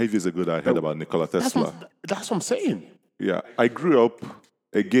 5 years ago that I heard about Nikola Tesla. That's what I'm saying. Yeah. I grew up,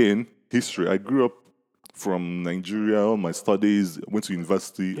 again, history. I grew up from Nigeria, all my studies, went to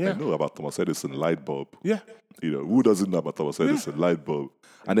university. Yeah. I know about Thomas Edison light bulb. Yeah. Who doesn't know about Thomas Edison light bulb?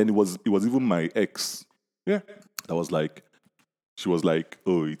 And then it was even my ex. Yeah. That was like, she was like,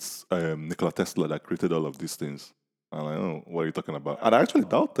 oh, it's Nikola Tesla that created all of these things. And I know, what are you talking about? And I actually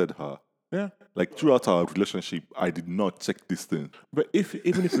doubted her. Yeah. Like throughout our relationship, I did not check this thing. But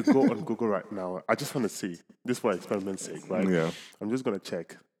even if we go on Google right now, I just want to see, this for experiment's sake, right? Yeah. I'm just going to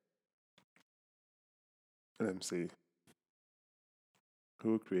check. Let me see.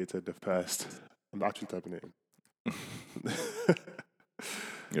 Who created the first? I'm actually typing it in.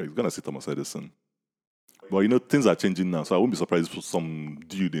 Yeah, he's going to say Thomas Edison. But things are changing now, so I won't be surprised for some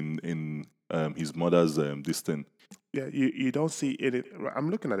dude in his mother's this thing. Yeah, you don't see it. I'm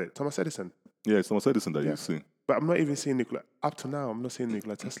looking at it. Thomas Edison. Yeah, it's Thomas Edison that you see. But I'm not even seeing Nikola. Up to now, I'm not seeing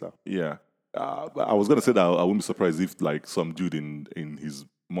Nikola Tesla. Yeah. But I was going to say that I wouldn't be surprised if like some dude in his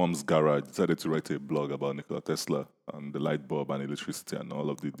mom's garage decided to write a blog about Nikola Tesla and the light bulb and electricity and all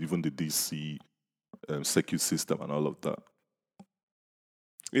of even the DC circuit system and all of that.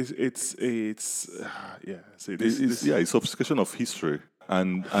 It's obfuscation of history,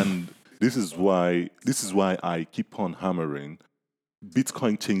 and this is why I keep on hammering.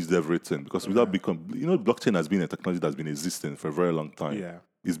 Bitcoin changed everything because without Bitcoin, blockchain has been a technology that's been existing for a very long time. Yeah.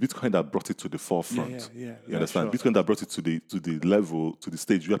 It's Bitcoin that brought it to the forefront. Yeah. You understand? Sure. Bitcoin that brought it to the level, to the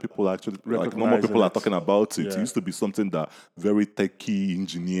stage where people are actually, like normal people it. are talking about it. Yeah. It used to be something that very techie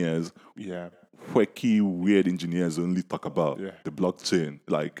engineers, quirky, weird engineers only talk about. Yeah. The blockchain,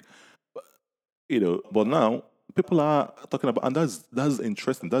 but now people are talking about, and that's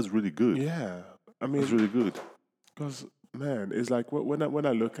interesting. That's really good. Yeah, I mean, it's really good. Because man, it's like when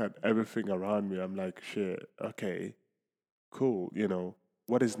I look at everything around me, I'm like, shit. Okay, cool.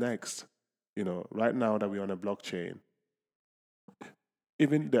 What is next? Right now that we're on a blockchain,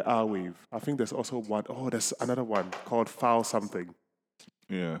 even the R-Wave. I think there's also one. Oh, there's another one called File something.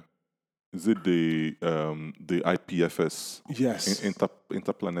 Yeah. Is it the IPFS? Yes.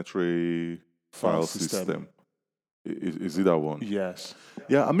 Interplanetary File System. Is it that one? Yes.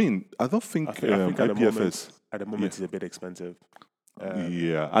 Yeah, I mean, I don't think, IPFS... At the moment, it's a bit expensive.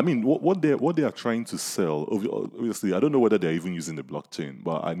 Yeah, I mean, what they are trying to sell, obviously, I don't know whether they're even using the blockchain,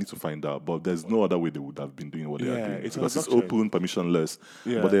 but I need to find out. But there's no other way they would have been doing what they are doing. Because it's open, permissionless.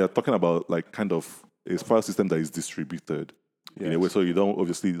 Yeah. But they are talking about, like, kind of a file system that is distributed. Yes. In a way, so you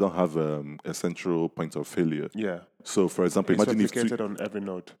don't have a central point of failure. Yeah. So, for example, it's imagine replicated on every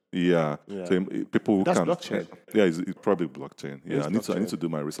node. Yeah. So people who That's can. Blockchain. Yeah, it's probably blockchain. Yeah, I need blockchain. to do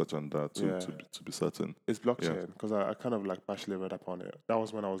my research on that to be certain. It's blockchain because I kind of like partially read up on it. That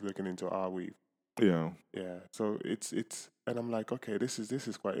was when I was looking into R-Weave. Yeah. Yeah. So it's and I'm like, okay, this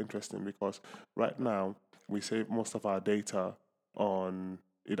is quite interesting because right now we save most of our data on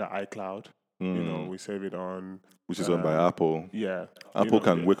either iCloud. We save it on... Which is owned by Apple. Yeah. Apple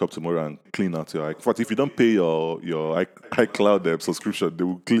can wake up tomorrow and clean out your iCloud. In fact, if you don't pay your iCloud subscription, they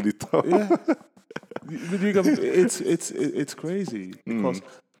will clean it out. Yeah. It's crazy because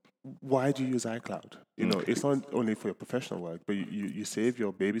why do you use iCloud? It's not only for your professional work, but you save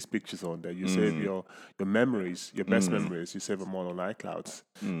your baby's pictures on there. You save your memories, your best memories. You save them all on iClouds.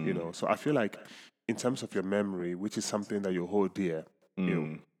 So I feel like in terms of your memory, which is something that you hold dear,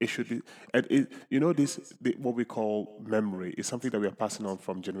 it should be, and what we call memory is something that we are passing on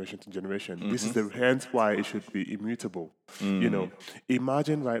from generation to generation. This is hence why it should be immutable.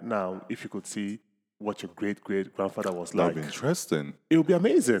 Imagine right now if you could see what your great grandfather was like. That'd be interesting. It would be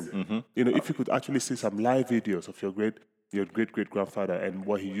amazing. If you could actually see some live videos of your great grandfather and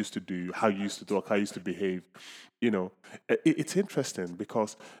what he used to do, how he used to talk, how he used to behave. It's interesting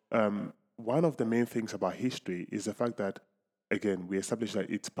because one of the main things about history is the fact that, again, we establish that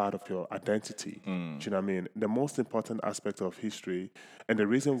it's part of your identity. Do you know what I mean? The most important aspect of history, and the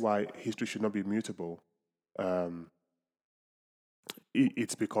reason why history should not be mutable,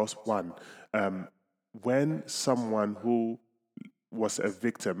 it's because, one, when someone who was a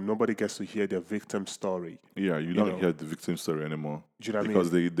victim, nobody gets to hear their victim story. Yeah, you don't hear the victim story anymore. Do you know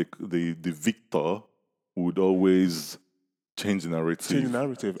because what I mean? the victor would always change the narrative. Change the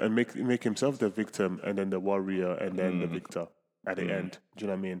narrative and make himself the victim and then the warrior and then the victor at the end. Do you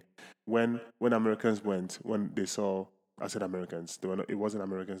know what I mean? When Americans went, when they saw, I said Americans, it wasn't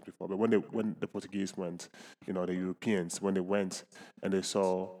Americans before, but when the Portuguese went, the Europeans, when they went and they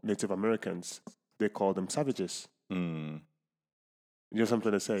saw Native Americans, they called them savages. You know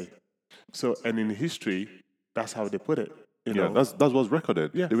something to say? So, and in history, that's how they put it. That's what's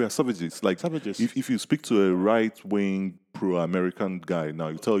recorded. Yeah. They were savages. Like savages. If you speak to a right-wing pro-American guy now,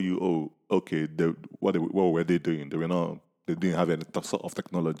 he tell you, oh, okay, what were they doing? They didn't have any sort of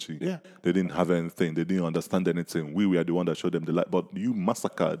technology. Yeah. They didn't have anything. They didn't understand anything. We were the one that showed them the light. But you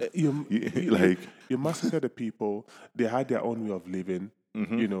massacred. You massacred the people. They had their own way of living.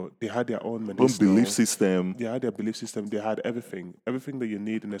 They had their own belief system. They had their belief system. They had everything that you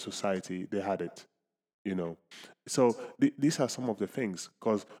need in a society. They had it. So these are some of the things.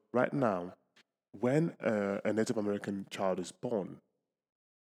 Because right now, when a Native American child is born,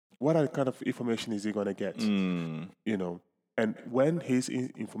 what kind of information is he going to get? And when his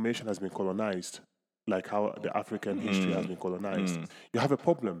information has been colonized, like how the African history has been colonized, you have a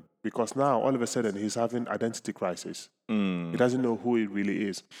problem because now all of a sudden he's having identity crisis. He doesn't know who he really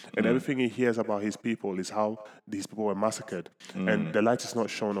is. And everything he hears about his people is how these people were massacred. And the light is not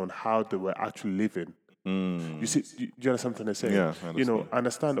shown on how they were actually living. You see, do you understand something I'm saying? Yeah, I understand.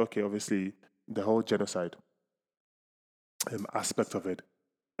 Understand, okay, obviously, the whole genocide aspect of it,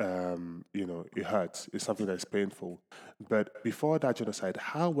 it hurts. It's something that's painful. But before that genocide,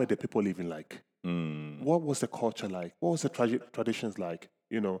 how were the people living like? What was the culture like? What was the traditions like?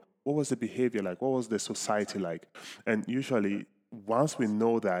 What was the behavior like? What was the society like? And usually, once we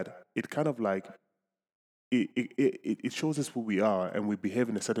know that, it kind of like, it shows us who we are and we behave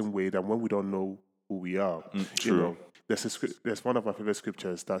in a certain way that when we don't know who we are. True. There's one of my favorite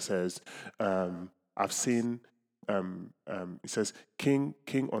scriptures that says, I've seen, it says, king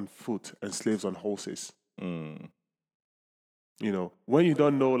on foot and slaves on horses. When you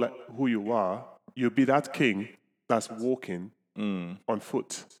don't know like who you are, you'll be that king that's walking on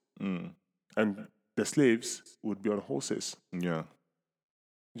foot, and the slaves would be on horses. Yeah.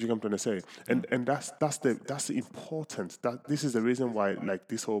 Do you come to say? And that's the importance. That this is the reason why, like,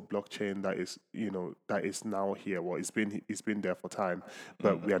 this whole blockchain that is now here. Well, it's been there for time,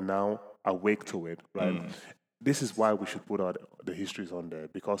 but we are now awake to it, right? This is why we should put out the histories on there,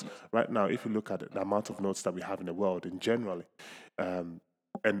 because right now, if you look at the amount of nodes that we have in the world in general,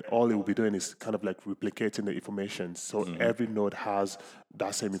 and all it will be doing is kind of like replicating the information. So every node has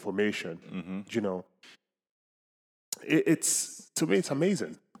that same information. It's to me, it's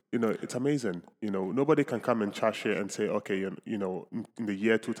amazing. It's amazing. Nobody can come and trash it and say, okay, in the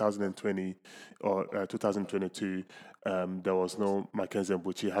year 2020 or 2022, there was no Mackenzie and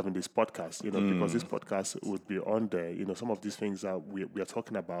Bucci having this podcast, because this podcast would be on there. Some of these things that we are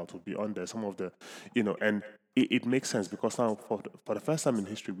talking about would be on there. Some of the, and it makes sense because now for the first time in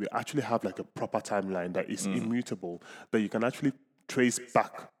history, we actually have like a proper timeline that is immutable, that you can actually trace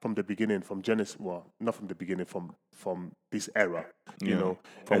back from the beginning, from Genesis. Well, not from the beginning, from this era.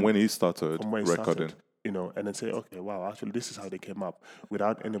 From when he started recording. And then say, okay, wow, actually, this is how they came up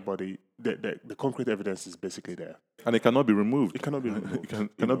without anybody. The concrete evidence is basically there, and it cannot be removed. It cannot be removed.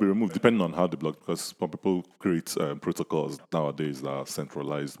 It cannot be removed, depending on how the block. Because some people create protocols nowadays that are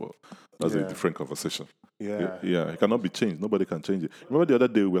centralized. Well, that's a different conversation. Yeah, it cannot be changed. Nobody can change it. Remember the other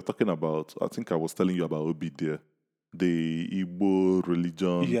day we were talking about? I think I was telling you about Obidia, the Igbo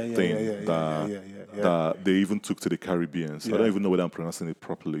religion thing that they even took to the Caribbean. So I don't even know whether I'm pronouncing it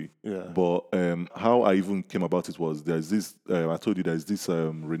properly. Yeah. But how I even came about it was there's this, I told you there's this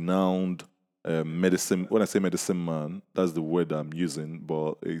renowned medicine. When I say medicine man, that's the word I'm using,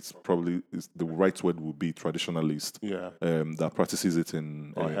 but it's the right word would be traditionalist. Yeah. That practices it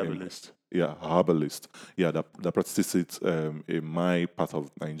in... Or herbalist. Herbalist. Yeah, that practices it in my part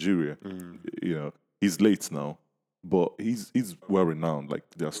of Nigeria. He's late now. But he's well renowned. Like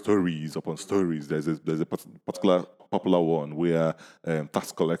there are stories upon stories. There's a particular popular one where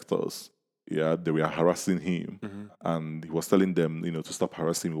tax collectors, they were harassing him, and he was telling them, to stop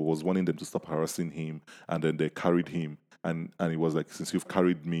harassing him. He was warning them to stop harassing him, and then they carried him, and he was like, since you've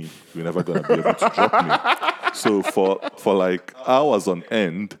carried me, you're never gonna be able to drop me. So for like hours on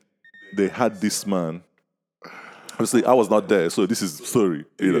end, they had this man Obviously, I was not there, so this is story,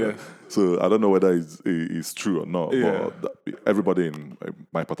 you know. So I don't know whether it's true or not, but everybody in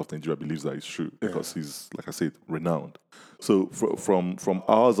my part of Nigeria believes that it's true because he's, like I said, renowned. So from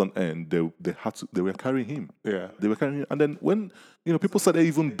hours on end, they were carrying him. They were carrying him. And then when people started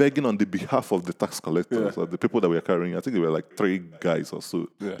even begging on the behalf of the tax collectors or the people that were carrying, I think there were like 3 guys or so.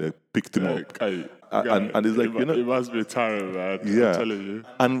 They picked him up. And it's like, it must be tiring, man. Yeah. I'm telling you.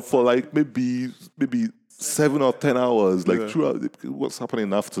 And for like maybe 7 or 10 hours, like throughout what's happening in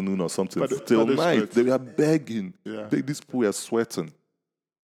the afternoon or something, till night, they were begging. These people were sweating,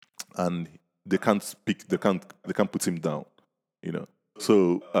 and they can't speak. They can't put him down.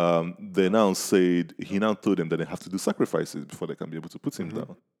 So he now told them that they have to do sacrifices before they can be able to put him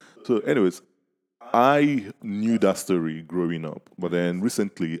down. So, anyways, I knew that story growing up, but then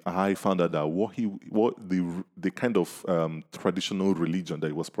recently I found out that what the kind of traditional religion that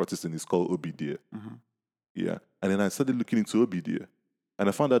he was practicing is called Obidia. Yeah, and then I started looking into Obidia, and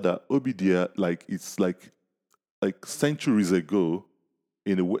I found out that Obidia, it's like centuries ago,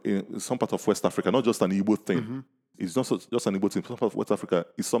 in some part of West Africa, not just an Igbo thing. It's not just an Igbo thing. Some part of West Africa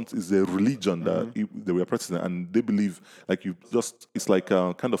is a religion that they were practicing, and they believe it's like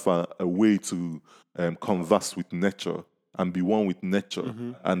kind of a way to converse with nature and be one with nature,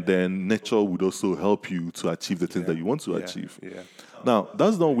 and then nature would also help you to achieve the things that you want to achieve. Now,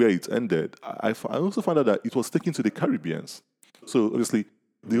 that's not where it ended. I also found out that it was taken to the Caribbeans. So obviously,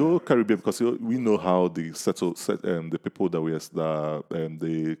 the whole Caribbean, because we know how the people that were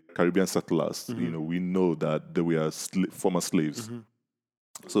the Caribbean settlers, we know that they were former slaves.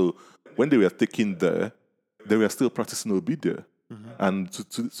 So when they were taken there, they were still practicing Obidia. And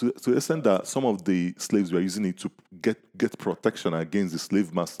to the extent that some of the slaves were using it to get protection against the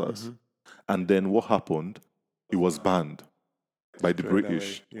slave masters. And then what happened? It was banned by the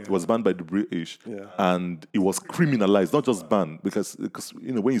British. It was banned by the British, and it was criminalized, not just banned, because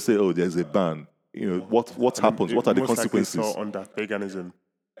when you say, oh, there's a ban, what happens? What are the consequences? Most likely fell under paganism.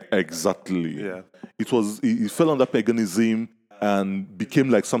 Exactly. Yeah. It fell under paganism and became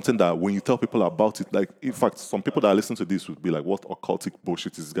like something that when you tell people about it, like, in fact, some people that are listening to this would be like, what occultic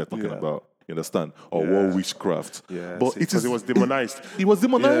bullshit is this guy talking about? You understand? Or war witchcraft. Yeah, but it was demonized. It was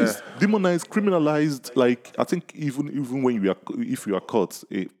demonized, criminalized. Like, I think even when if you are caught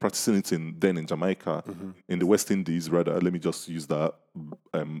practicing it in Jamaica, in the West Indies, rather, let me just use that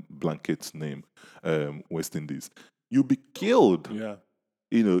blanket name, West Indies, you'll be killed. Yeah.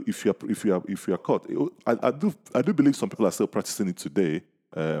 If you are caught. I do believe some people are still practicing it today.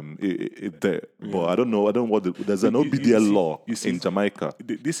 There, but I don't know. I don't know there's an OBDL law in Jamaica.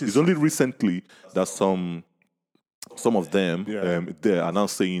 It's only recently that some of them there are now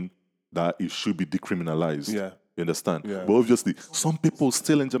saying that it should be decriminalized. Yeah. You understand? Yeah. But obviously, some people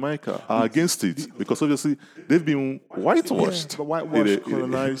still in Jamaica are against it because obviously they've been whitewashed. But whitewashed,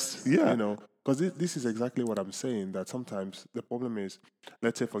 colonized. Because this is exactly what I'm saying, that sometimes the problem is,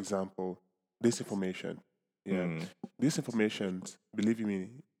 let's say, for example, disinformation. Disinformation, believe you me,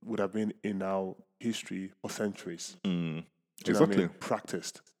 would have been in our history for centuries. Exactly.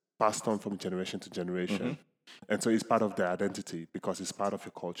 Practiced, passed on from generation to generation. And so it's part of their identity because it's part of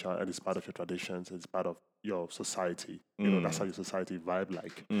your culture and it's part of your traditions and it's part of your society. That's how your society vibe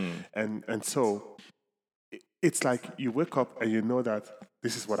like. And so it's like you wake up and you know that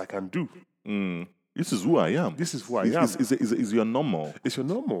this is what I can do. This is who I am. This is who I am. Is your normal. It's your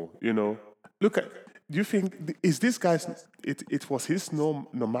normal, Look at, do you think, is this guy's, it was his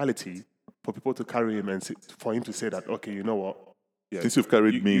normality for people to carry him and for him to say that, okay, you know what? Yeah, since you've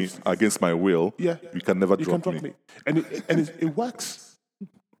carried me against my will, you can never drop me. And it works.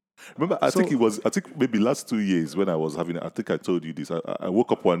 Remember, I think maybe last 2 years when I was having it, I think I told you this. I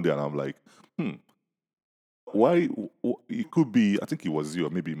woke up one day and I'm like, why? It could be, I think it was you or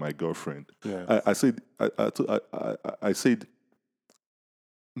maybe my girlfriend. Yeah. I said,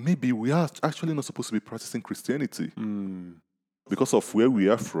 maybe we are actually not supposed to be practicing Christianity because of where we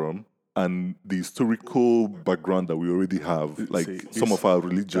are from and the historical background that we already have, like some of our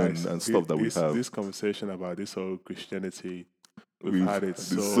religion and stuff that we have. This conversation about this whole Christianity, we've had it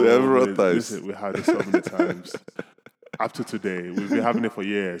several times. We had it so many times. Up to today, we've been having it for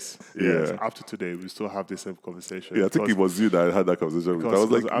years. Yes, up to today, we still have the same conversation. Yeah, I think it was you that I had that conversation with. I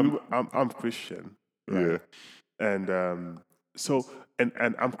was like, I'm Christian, right? Yeah, and so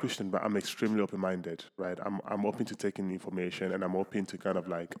I'm Christian, but I'm extremely open-minded, right? I'm open to taking information, and I'm open to kind of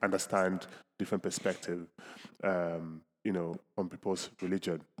like understand different perspective, on people's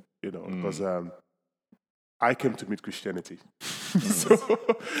religion, because I came to meet Christianity.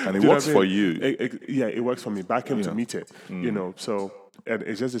 And it works for you. It works for me, but I came to meet it, so, and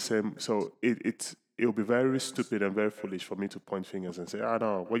it's just the same. So it it would be very stupid and very foolish for me to point fingers and say,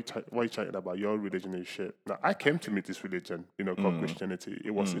 no, what are you chatting about? Your religion is shit. Now, I came to meet this religion, called Christianity. It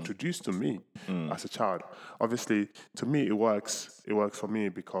was introduced to me as a child. Obviously, to me, it works. It works for me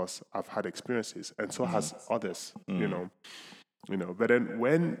because I've had experiences, and so has others, But then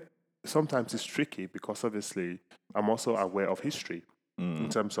when sometimes it's tricky because obviously I'm also aware of history in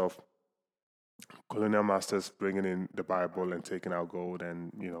terms of colonial masters bringing in the Bible and taking our gold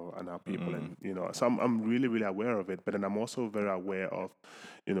and and our people and so I'm really, really aware of it. But then I'm also very aware of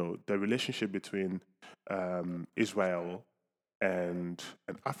the relationship between Israel and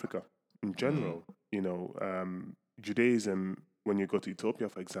Africa in general. Judaism, when you go to Ethiopia,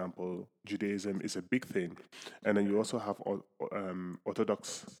 for example, Judaism is a big thing, and then you also have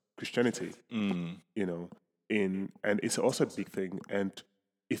Orthodox Christianity. And it's also a big thing. And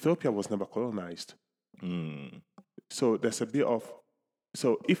Ethiopia was never colonized. So there's a bit of,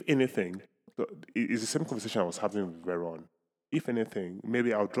 if anything, it's the same conversation I was having with Veron. If anything,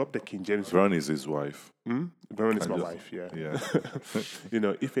 maybe I'll drop the King James. Veron is his wife. Veron is my wife, yeah.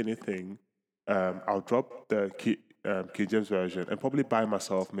 If anything, I'll drop the King James version and probably buy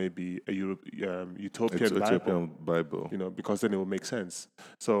myself maybe a Utopian Bible. Because then it will make sense.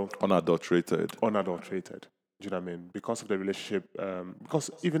 So unadulterated. Do you know what I mean? Because of the relationship,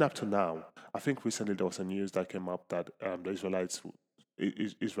 because even up to now, I think recently there was a news that came up that the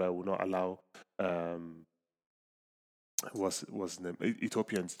Israel will not allow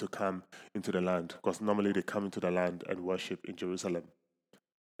Ethiopians to come into the land, because normally they come into the land and worship in Jerusalem,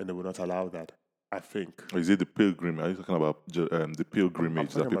 and they will not allow that. I think. Is it the pilgrim? Are you talking about the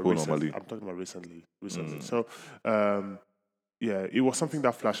pilgrimage that people normally? I'm talking about recently. So. Yeah, it was something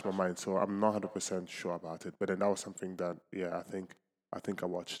that flashed my mind, so I'm not 100% sure about it. But then that was something that, I think I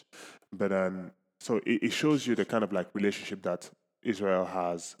watched. But so it shows you the kind of like relationship that Israel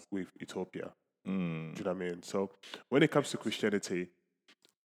has with Ethiopia. Do you know what I mean? So when it comes to Christianity,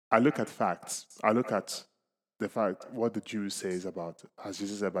 I look at facts. I look at the fact what the Jews says about, has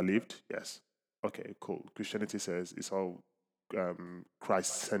Jesus ever lived? Yes. Okay, cool. Christianity says it's all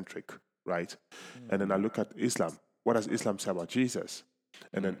Christ-centric, right? And then I look at Islam. What does Islam say about Jesus?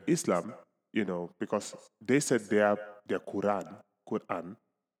 And then Islam, because they said their Quran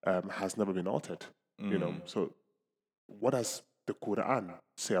has never been altered, So what does the Quran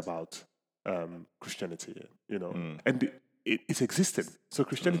say about Christianity? And it's existed. So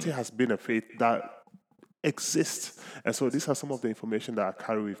Christianity has been a faith that exists. And so these are some of the information that I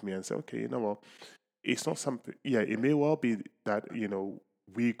carry with me and say, okay, it's not something, it may well be that,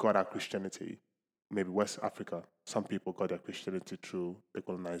 we got our Christianity, maybe West Africa. Some people got their Christianity through the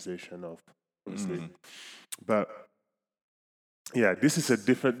colonization of, obviously. But this is a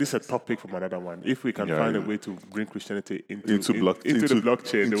topic from another one. If we can find a way to bring Christianity into the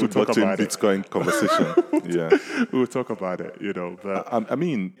blockchain, then we'll talk about Bitcoin conversation. We'll talk about it, But I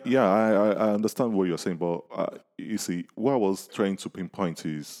understand what you're saying, but you see, what I was trying to pinpoint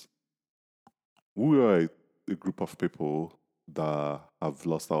is we are a group of people that have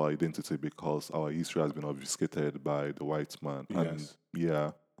lost our identity because our history has been obfuscated by the white man. Yes.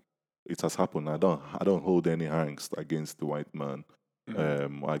 And it has happened. I don't hold any angst against the white man,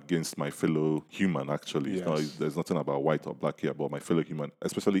 against my fellow human. Actually, yes. There's nothing about white or black here, but my fellow human,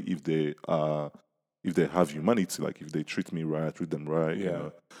 especially if they have humanity, like if they treat me right, I treat them right.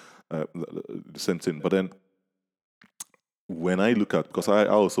 The same thing. But then when I look at, because I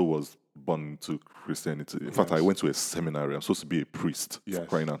also was born into Christianity. In fact, I went to a seminary. I'm supposed to be a priest, for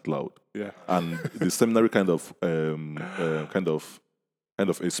crying out loud. Yeah. And the seminary kind of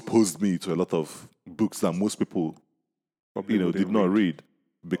exposed me to a lot of books that most people, did not read,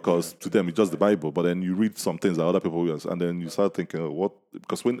 because to them it's just the Bible. But then you read some things that other people use, and then you start thinking, what?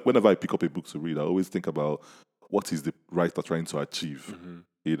 Because whenever I pick up a book to read, I always think about what is the writer trying to achieve.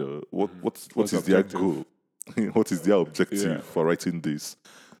 What is their goal? What is their objective for writing this?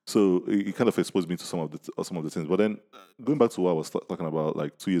 So it kind of exposed me to some of the things. But then going back to what I was talking about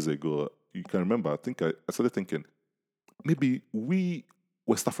like 2 years ago, you can remember, I think I started thinking, maybe we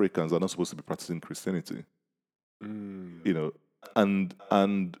West Africans are not supposed to be practicing Christianity. And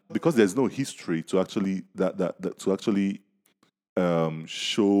because there's no history to actually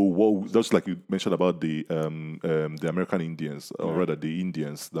show what, just like you mentioned about the American Indians, or rather the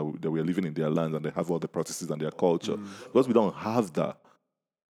Indians that were living in their land and they have all the practices and their culture. Because we don't have that.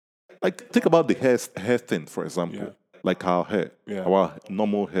 Like, think about the hair thing, for example. Like our hair, our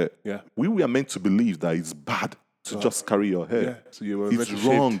normal hair. We were meant to believe that it's bad to just carry your hair. So it's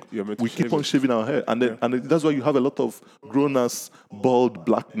wrong. We keep on shaving our hair, and that's why you have a lot of grown-ass bald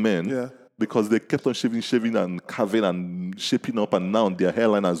black men because they kept on shaving and carving and shaping up, and now their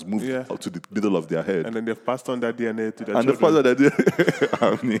hairline has moved out to the middle of their head. And then they've passed on that DNA to their children. They've passed on that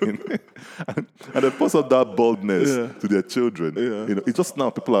DNA, and they pass on that baldness to their children. It's just now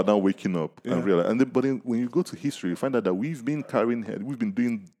people are now waking up and realize. But when you go to history, you find out that we've been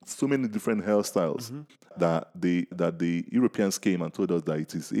doing so many different hairstyles that the Europeans came and told us that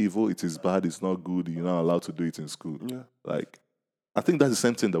it is evil, it is bad, it's not good, you're not allowed to do it in school. Like, I think that's the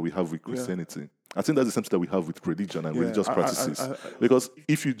same thing that we have with Christianity. I think that's the same thing that we have with religion and religious practices. Because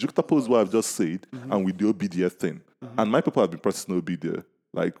if you juxtapose what I've just said and with the OBDF thing, and my people have been practicing OBDF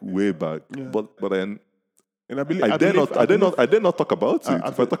like way back, but then. And I dare not talk about it.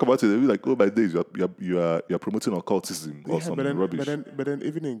 If I talk about it, they'll be like, "Oh my days, you're promoting occultism or some rubbish." But then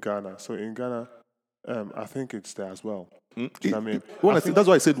even in Ghana, so in Ghana, I think it's there as well. Do you know what I mean? That's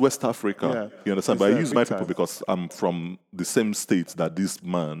why I said West Africa. You understand? But I use my people because I'm from the same state that this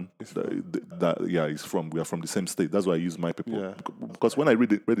man is from. We are from the same state. That's why I use my people. Yeah. Because when I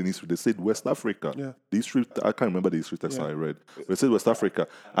read in history, they said West Africa. Yeah. The history, I can't remember the history text I read. But they said West Africa,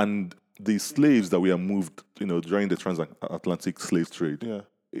 and the slaves that we are moved, during the transatlantic slave trade. Yeah.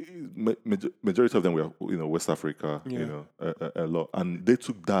 Majority of them were, West Africa. A lot, and they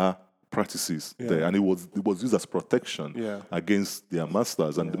took that practices there, and it was used as protection against their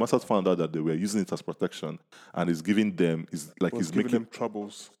masters, and the masters found out that they were using it as protection, and it's giving them giving them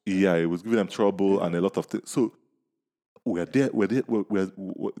troubles. Yeah, it was giving them trouble and a lot of things. So was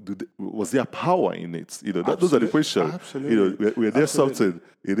there power in it? Those are the questions. Absolutely. Were there something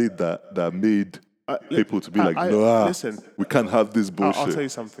in it that made people to be listen, we can't have this bullshit? I'll tell you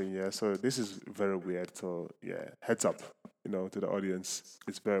something. Yeah, so this is very weird. So heads up. To the audience,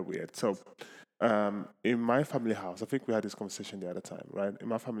 it's very weird. So, in my family house, I think we had this conversation the other time, right? In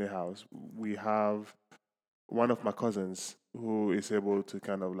my family house, we have one of my cousins who is able to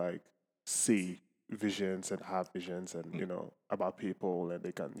kind of like see visions and have visions and, about people, and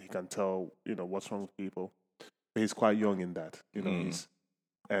he can tell, what's wrong with people. But he's quite young in that,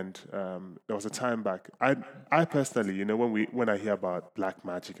 And there was a time back. I personally, when I hear about black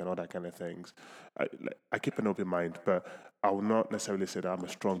magic and all that kind of things, I keep an open mind, but I will not necessarily say that I'm a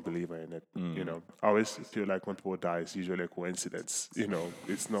strong believer in it. I always feel like when people die, it's usually a coincidence.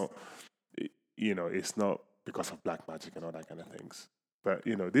 It's not. It's not because of black magic and all that kind of things. But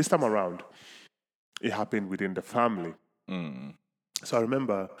this time around, it happened within the family. So I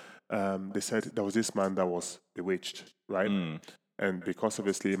remember they said there was this man that was bewitched, right? And because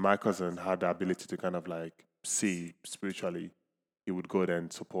obviously my cousin had the ability to kind of like see spiritually, he would go there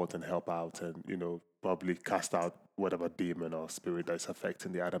and support and help out and, probably cast out whatever demon or spirit that's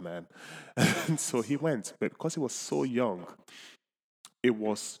affecting the other man. And so he went. But because he was so young, it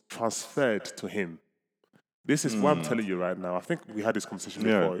was transferred to him. This is what I'm telling you right now. I think we had this conversation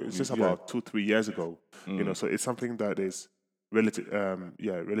before. It's just about 2-3 years ago. So it's something that is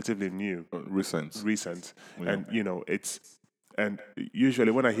relatively new. Recent. Yeah. And, and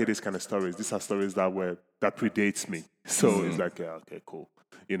usually when I hear these kind of stories, these are stories that predates me. So it's like, okay, cool.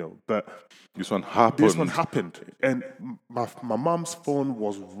 But this one happened. And my mom's phone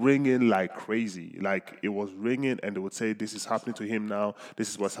was ringing like crazy. Like it was ringing, and they would say, this is happening to him now. This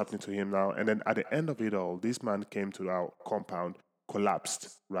is what's happening to him now. And then at the end of it all, this man came to our compound,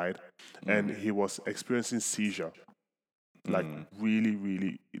 collapsed, right? And he was experiencing seizure. Like really,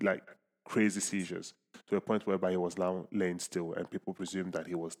 really like crazy seizures, to a point whereby he was now laying still, and people presumed that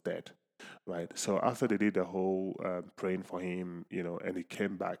he was dead, right? So after they did the whole praying for him, and he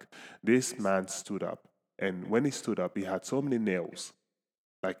came back, this man stood up, and when he stood up, he had so many nails,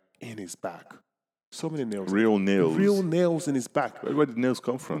 like in his back, so many nails, real nails in his back. Where did the nails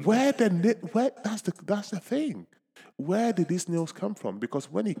come from? Where that's the thing. Where did these nails come from?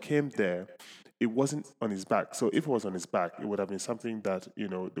 Because when he came there, it wasn't on his back. So if it was on his back, it would have been something that,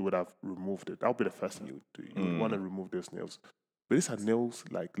 they would have removed it. That would be the first thing you would do. You would want to remove those nails. But these are nails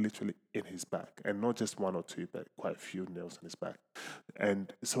like literally in his back. And not just one or two, but quite a few nails in his back.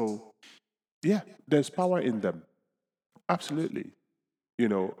 And so, there's power in them. Absolutely.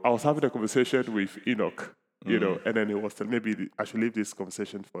 I was having a conversation with Enoch, and then he was telling, maybe I should leave this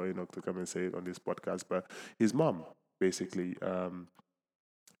conversation for Enoch to come and say it on this podcast. But his mom, basically,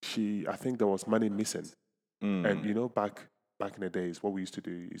 I think there was money missing. And back in the days, what we used to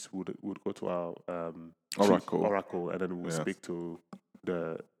do is we'd go to our oracle, and then we'd speak to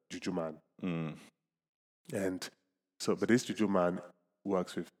the juju man. And so, but this juju man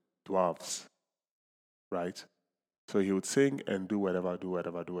works with dwarves, right? So he would sing and do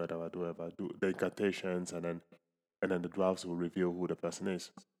the incantations, and then the dwarves will reveal who the person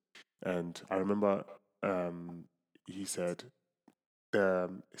is. And I remember he said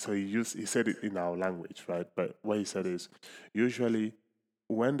so he said it in our language, right? But what he said is usually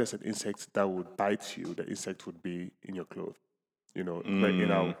when there's an insect that would bite you, the insect would be in your clothes. But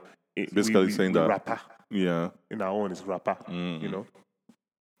in our basically saying that wrapper. Yeah. In our own is wrapper.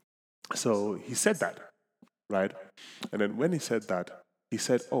 So he said that, right? And then when he said that, he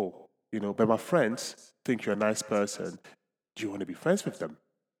said, "Oh, but my friends think you're a nice person. Do you want to be friends with them?"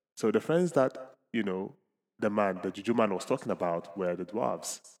 So the friends that the juju man was talking about were the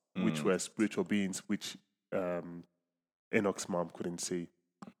dwarves, which were spiritual beings, which Enoch's mom couldn't see.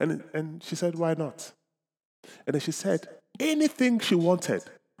 And she said, "Why not?" And then she said, anything she wanted,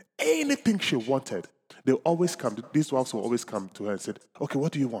 they'll always come. These dwarves will always come to her and said, "Okay,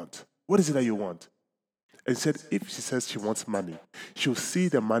 what do you want? What is it that you want?" And said, if she says she wants money, she'll see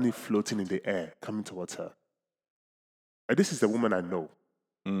the money floating in the air coming towards her. And this is the woman I know.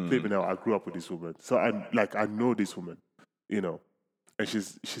 Even now, I grew up with this woman, so I know this woman, And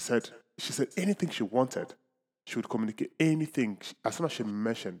she said anything she wanted, she would communicate anything as soon as she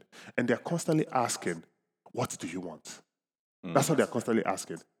mentioned, and they're constantly asking, "What do you want?" That's what they're constantly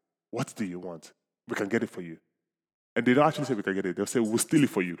asking. "What do you want? We can get it for you." And they don't actually say we can get it. They'll say, "We'll steal it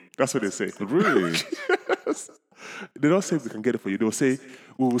for you." That's what they say. Really? Yes. They don't say we can get it for you. They'll say,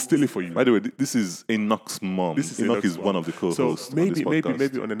 "We will steal it for you." By the way, this is Enoch's mom. Enoch is one of the co-hosts. So maybe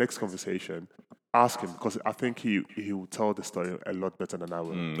on the next conversation, ask him, because I think he will tell the story a lot better than I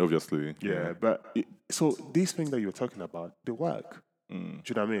will. Obviously. Yeah. But so these things that you're talking about, they work. Do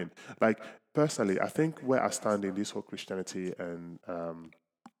you know what I mean? Like, personally, I think where I stand in this whole Christianity and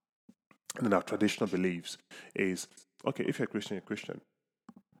our traditional beliefs is, okay, if you're a Christian, you're a Christian.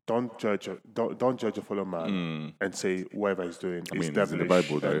 Don't judge a fellow man and say whatever he's doing is devilish. In the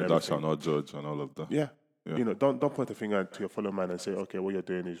Bible, thou shalt not judge and all of that. Yeah. Don't point a finger to your fellow man and say, okay, what you're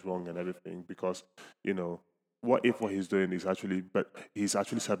doing is wrong and everything, because what if what he's doing is actually, but he's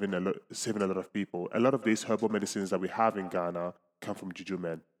actually saving a lot of people. A lot of these herbal medicines that we have in Ghana come from juju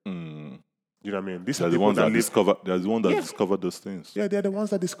men. You know what I mean? They're the ones that discovered those things. Yeah, they're the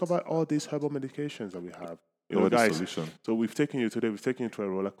ones that discover all these herbal medications that we have. Guys, so we've taken you to a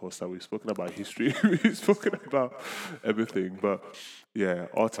roller coaster. We've spoken about history. We've spoken about everything. But yeah,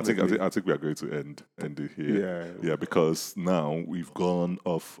 ultimately, I think we are going to end it here. Yeah, because now we've gone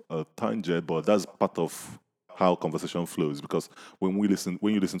off a tangent, but that's part of how conversation flows. Because when you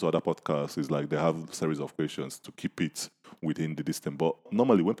listen to other podcasts, it's like they have a series of questions to keep it within the distance. But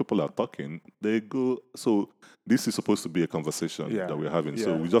normally when people are talking, they go, so this is supposed to be a conversation that we're having.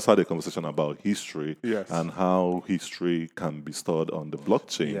 So we just had a conversation about history and how history can be stored on the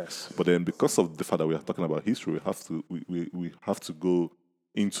blockchain. Yes. But then because of the fact that we are talking about history, we have to go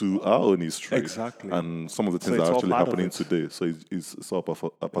into our own history. Exactly. And some of the things that are actually happening today. So it's all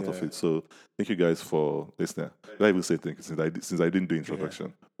a part of it. So thank you guys for listening. Did I even say thank you since I didn't do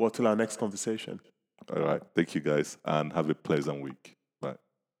introduction? Well, till our next conversation. All right. Thank you guys and have a pleasant week.